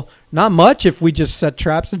 Well, not much if we just set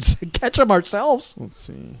traps and catch them ourselves. Let's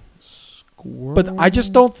see. Squirrel. But I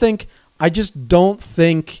just don't think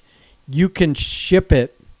you can ship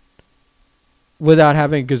it without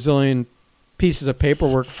having a gazillion pieces of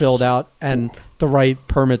paperwork filled out and the right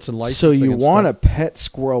permits and licensing. So you and want stuff. a pet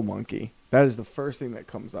squirrel monkey? That is the first thing that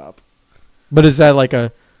comes up. But is that like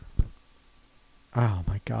a... Oh,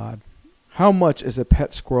 my God. How much is a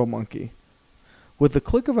pet squirrel monkey? With the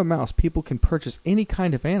click of a mouse, people can purchase any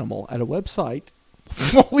kind of animal at a website.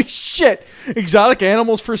 Holy shit!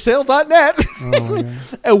 ExoticAnimalsForSale.net. Oh,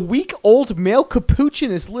 A week-old male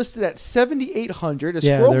capuchin is listed at $7,800. A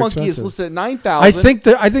squirrel monkey is listed at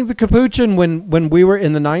 $9,000. I think the capuchin when we were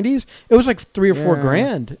in the 90s, it was like $3 or $4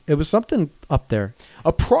 grand. It was something up there.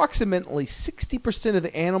 Approximately 60% of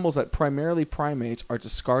the animals that primarily primates are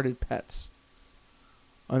discarded pets.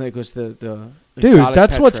 And it goes the dude.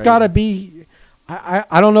 That's what's got to be.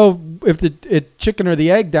 I don't know if the chicken or the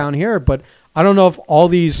egg down here, but I don't know if all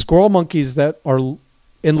these squirrel monkeys that are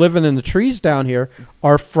living in the trees down here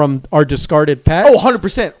are discarded pets. Oh,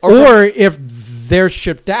 100%. Or if they're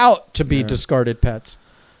shipped out to be discarded pets.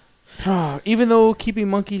 Even though keeping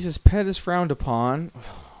monkeys as pet is frowned upon,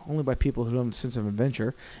 only by people who don't have a sense of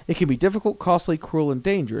adventure, it can be difficult, costly, cruel, and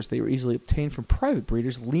dangerous. They were easily obtained from private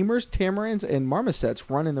breeders. Lemurs, tamarins, and marmosets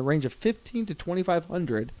run in the range of $1,500 to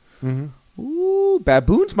 $2,500. Mm-hmm. Ooh,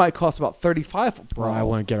 baboons might cost about $35. Bro, I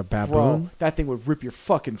want to get a baboon. Bro, that thing would rip your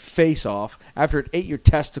fucking face off after it ate your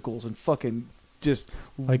testicles and fucking just.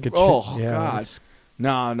 Like a God.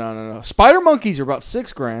 No. Spider monkeys are about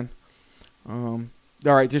 $6,000.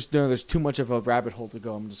 All right, there's too much of a rabbit hole to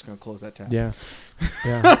go. I'm just gonna close that tab. Yeah.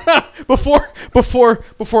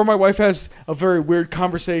 before my wife has a very weird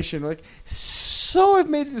conversation, like, so I've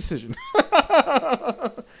made a decision.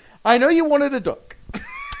 I know you wanted a duck.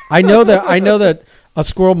 I know that a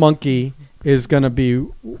squirrel monkey is gonna be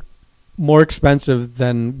more expensive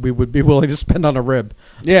than we would be willing to spend on a rib.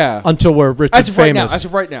 Yeah. Until we're rich and famous. As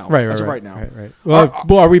of right now. Right. Right now. Right.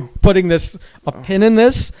 Well, are we putting a pin in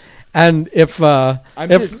this? And if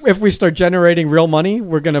we start generating real money,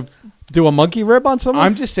 we're gonna do a monkey rib on someone.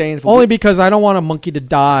 I'm just saying, because I don't want a monkey to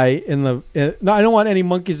die no, I don't want any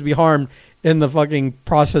monkeys to be harmed in the fucking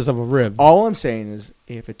process of a rib. All I'm saying is,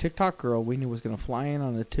 if a TikTok girl we knew was gonna fly in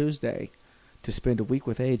on a Tuesday to spend a week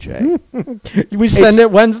with AJ, we send it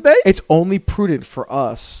Wednesday. It's only prudent for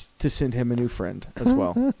us to send him a new friend as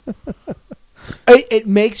well. It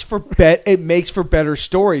makes for better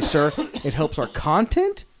stories, sir. It helps our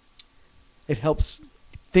content. It helps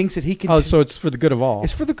things that he can. So it's for the good of all.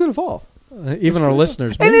 It's for the good of all, even our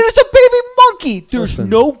listeners. And it's a baby monkey. There's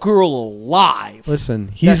no girl alive. Listen,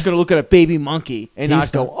 he's going to look at a baby monkey and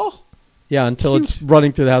not go, "Oh, yeah," until cute. It's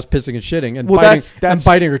running through the house, pissing and shitting, and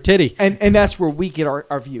biting her titty. And that's where we get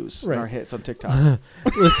our views and our hits on TikTok.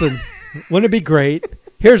 Listen, wouldn't it be great?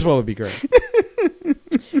 Here's what would be great: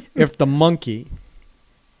 if the monkey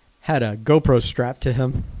had a GoPro strapped to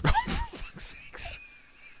him.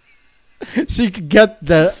 So you could get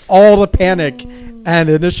all the panic and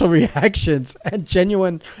initial reactions and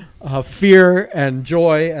genuine fear and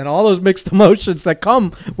joy and all those mixed emotions that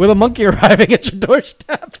come with a monkey arriving at your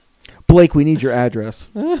doorstep. Blake, we need your address.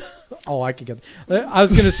 I could get that. I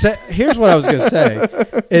was going to say, here's what I was going to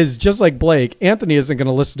say, is just like Blake, Anthony isn't going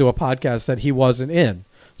to listen to a podcast that he wasn't in.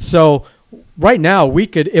 So right now, we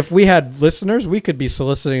could, if we had listeners, we could be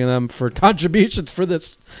soliciting them for contributions for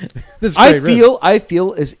this. I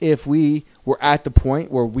feel as if we were at the point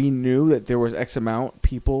where we knew that there was X amount of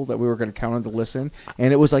people that we were going to count on to listen,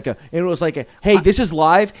 and it was like a, hey, this is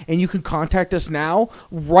live, and you can contact us now.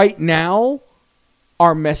 Right now,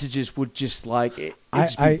 our messages would just be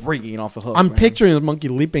ringing off the hook. I'm picturing the monkey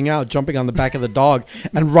leaping out, jumping on the back of the dog,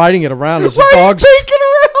 and riding it around as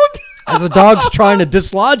the dog's trying to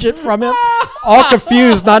dislodge it from him, all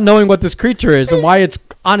confused, not knowing what this creature is and why it's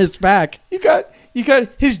on his back. You got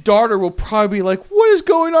his daughter will probably be like, "What is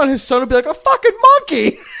going on?" His son will be like, "A fucking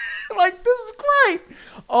monkey!" Like, this is great.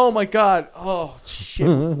 Oh my God! Oh shit!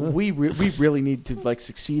 we really need to like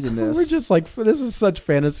succeed in this. We're just like, this is such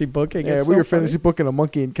fantasy booking. Yeah, It's we so were funny. fantasy booking a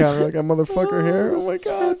monkey encounter like a motherfucker here. Oh my It's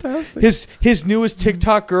God! fantastic. His newest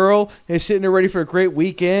TikTok girl is sitting there ready for a great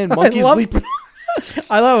weekend. Monkeys love- leaping.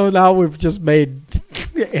 I love how we've just made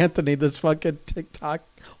Anthony this fucking TikTok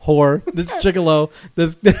whore, this gigolo,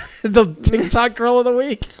 this the TikTok girl of the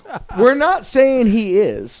week. We're not saying he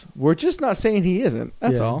is. We're just not saying he isn't.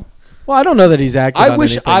 That's Yeah. all. Well, I don't know that he's acting. I on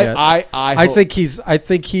wish anything yet. I hope- I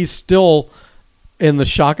think he's still in the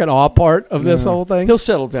shock and awe part of this whole thing. He'll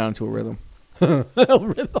settle down to a rhythm.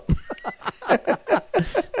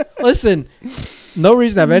 Listen, no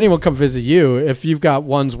reason to have anyone come visit you if you've got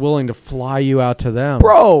ones willing to fly you out to them,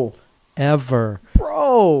 Bro. ever.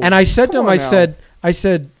 And And I said to Come him, on now. I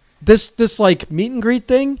said, this like meet and greet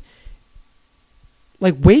thing,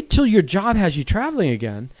 like wait till your job has you traveling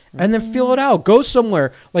again, and then feel it out. Go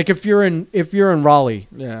somewhere. Like if you're in Raleigh,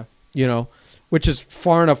 Yeah. you know, which is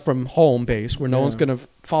far enough from home base where no Yeah. one's gonna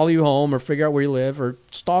follow you home or figure out where you live or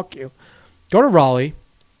stalk you. Go to Raleigh.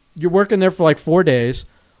 You're working there for like 4 days.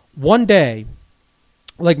 One day,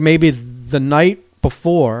 like maybe the night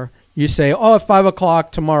before, you say, "Oh, at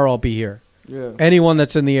 5:00 tomorrow, I'll be here." Yeah. Anyone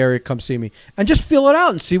that's in the area, come see me, and just feel it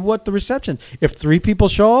out and see what the reception. If 3 people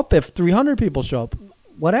show up, if 300 people show up,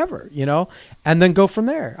 whatever, you know, and then go from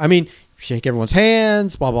there. I mean, shake everyone's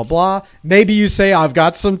hands, blah blah blah. Maybe you say, "I've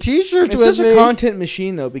got some T-shirts It's with such me." a content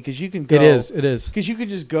machine though, because you can go. It is. It is. Because you could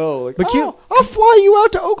just go like, But I'll fly you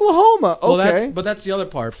out to Oklahoma. Okay. Well, that's the other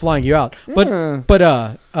part, flying you out. Yeah.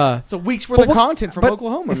 But It's a week's worth but of what- content from but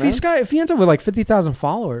Oklahoma, if man. if he ends up with like 50,000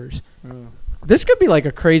 followers, Yeah. this could be like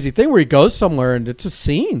a crazy thing where he goes somewhere and it's a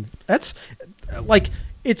scene. That's like,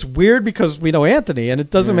 it's weird because we know Anthony and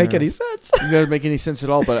it doesn't make Yeah. any sense. It doesn't make any sense at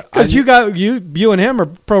all. But Because you and him are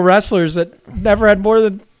pro wrestlers that never had more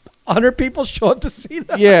than 100 people show up to see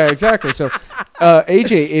them. yeah, exactly. So,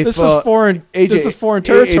 AJ, if This is foreign. AJ, This is foreign If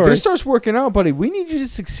territory. this starts working out, buddy, we need you to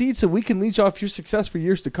succeed so we can leech off your success for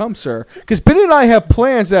years to come, sir. Because Ben and I have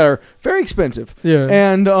plans that are very expensive. Yeah.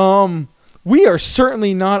 And we are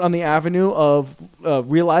certainly not on the avenue of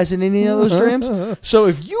realizing any of those dreams. So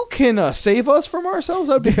if you can save us from ourselves,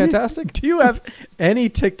 that would be fantastic. Do you have any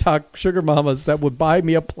TikTok sugar mamas that would buy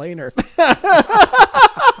me a planer?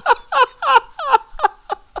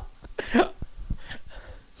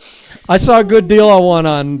 I saw a good deal on one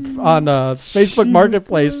on Facebook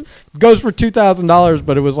Marketplace. Goes for $2,000,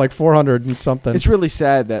 but it was like 400 and something. It's really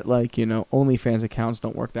sad that, like, you know, OnlyFans accounts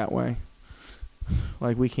don't work that way.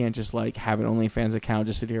 Like, we can't just, like, have an OnlyFans account,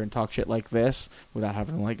 just sit here and talk shit like this without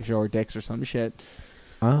having to, like, show our dicks or some shit.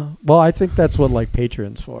 Well, I think that's what like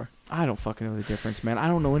Patreon's for. I don't fucking know the difference, man. I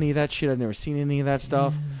don't know any of that shit. I've never seen any of that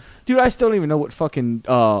stuff. Dude, I still don't even know what fucking,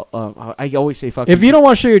 I always say fucking. If you don't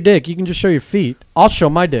want to show your dick, you can just show your feet. I'll show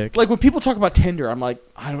my dick. Like, when people talk about Tinder, I'm like,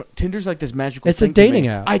 Tinder's like this magical It's a thing to me. dating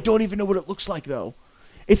app. I don't even know what it looks like, though.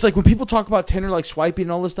 It's like when people talk about Tinder, like swiping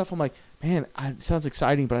and all this stuff, I'm like, man, it sounds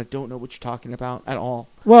exciting, but I don't know what you're talking about at all.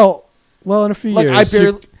 Well, in a few Like, years. I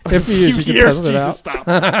barely. In a few years, you can test it out. Stop.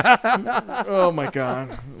 Oh my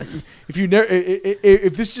god! If you never,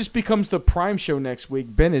 if this just becomes the Prime show next week,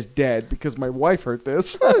 Ben is dead because my wife heard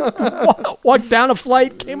this. Walked down a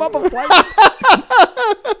flight, came up a flight.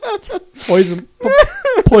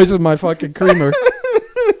 Poison my fucking creamer.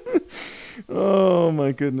 Oh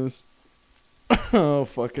my goodness. Oh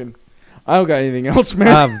fucking. I don't got anything else,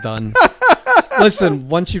 man. I'm done. Listen,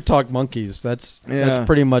 once you talk monkeys, that's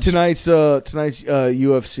pretty much tonight's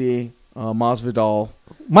UFC. Masvidal.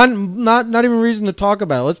 not even reason to talk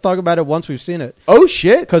about it. Let's talk about it once we've seen it. Oh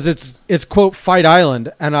shit! Because it's quote Fight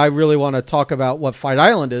Island, and I really want to talk about what Fight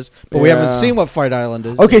Island is, but we haven't seen what Fight Island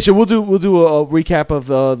is. Okay, so we'll do a recap of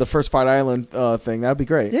the first Fight Island thing. That'd be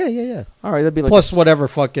great. Yeah. All right, that'd be like Plus whatever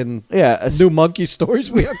fucking new monkey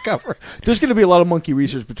stories we uncover. There's gonna be a lot of monkey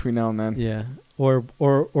research between now and then. Yeah, or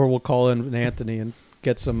we'll call in Anthony and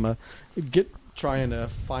get some trying to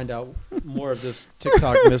find out more of this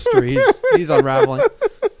TikTok mystery he's unraveling.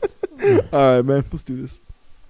 All right, man. Let's do this.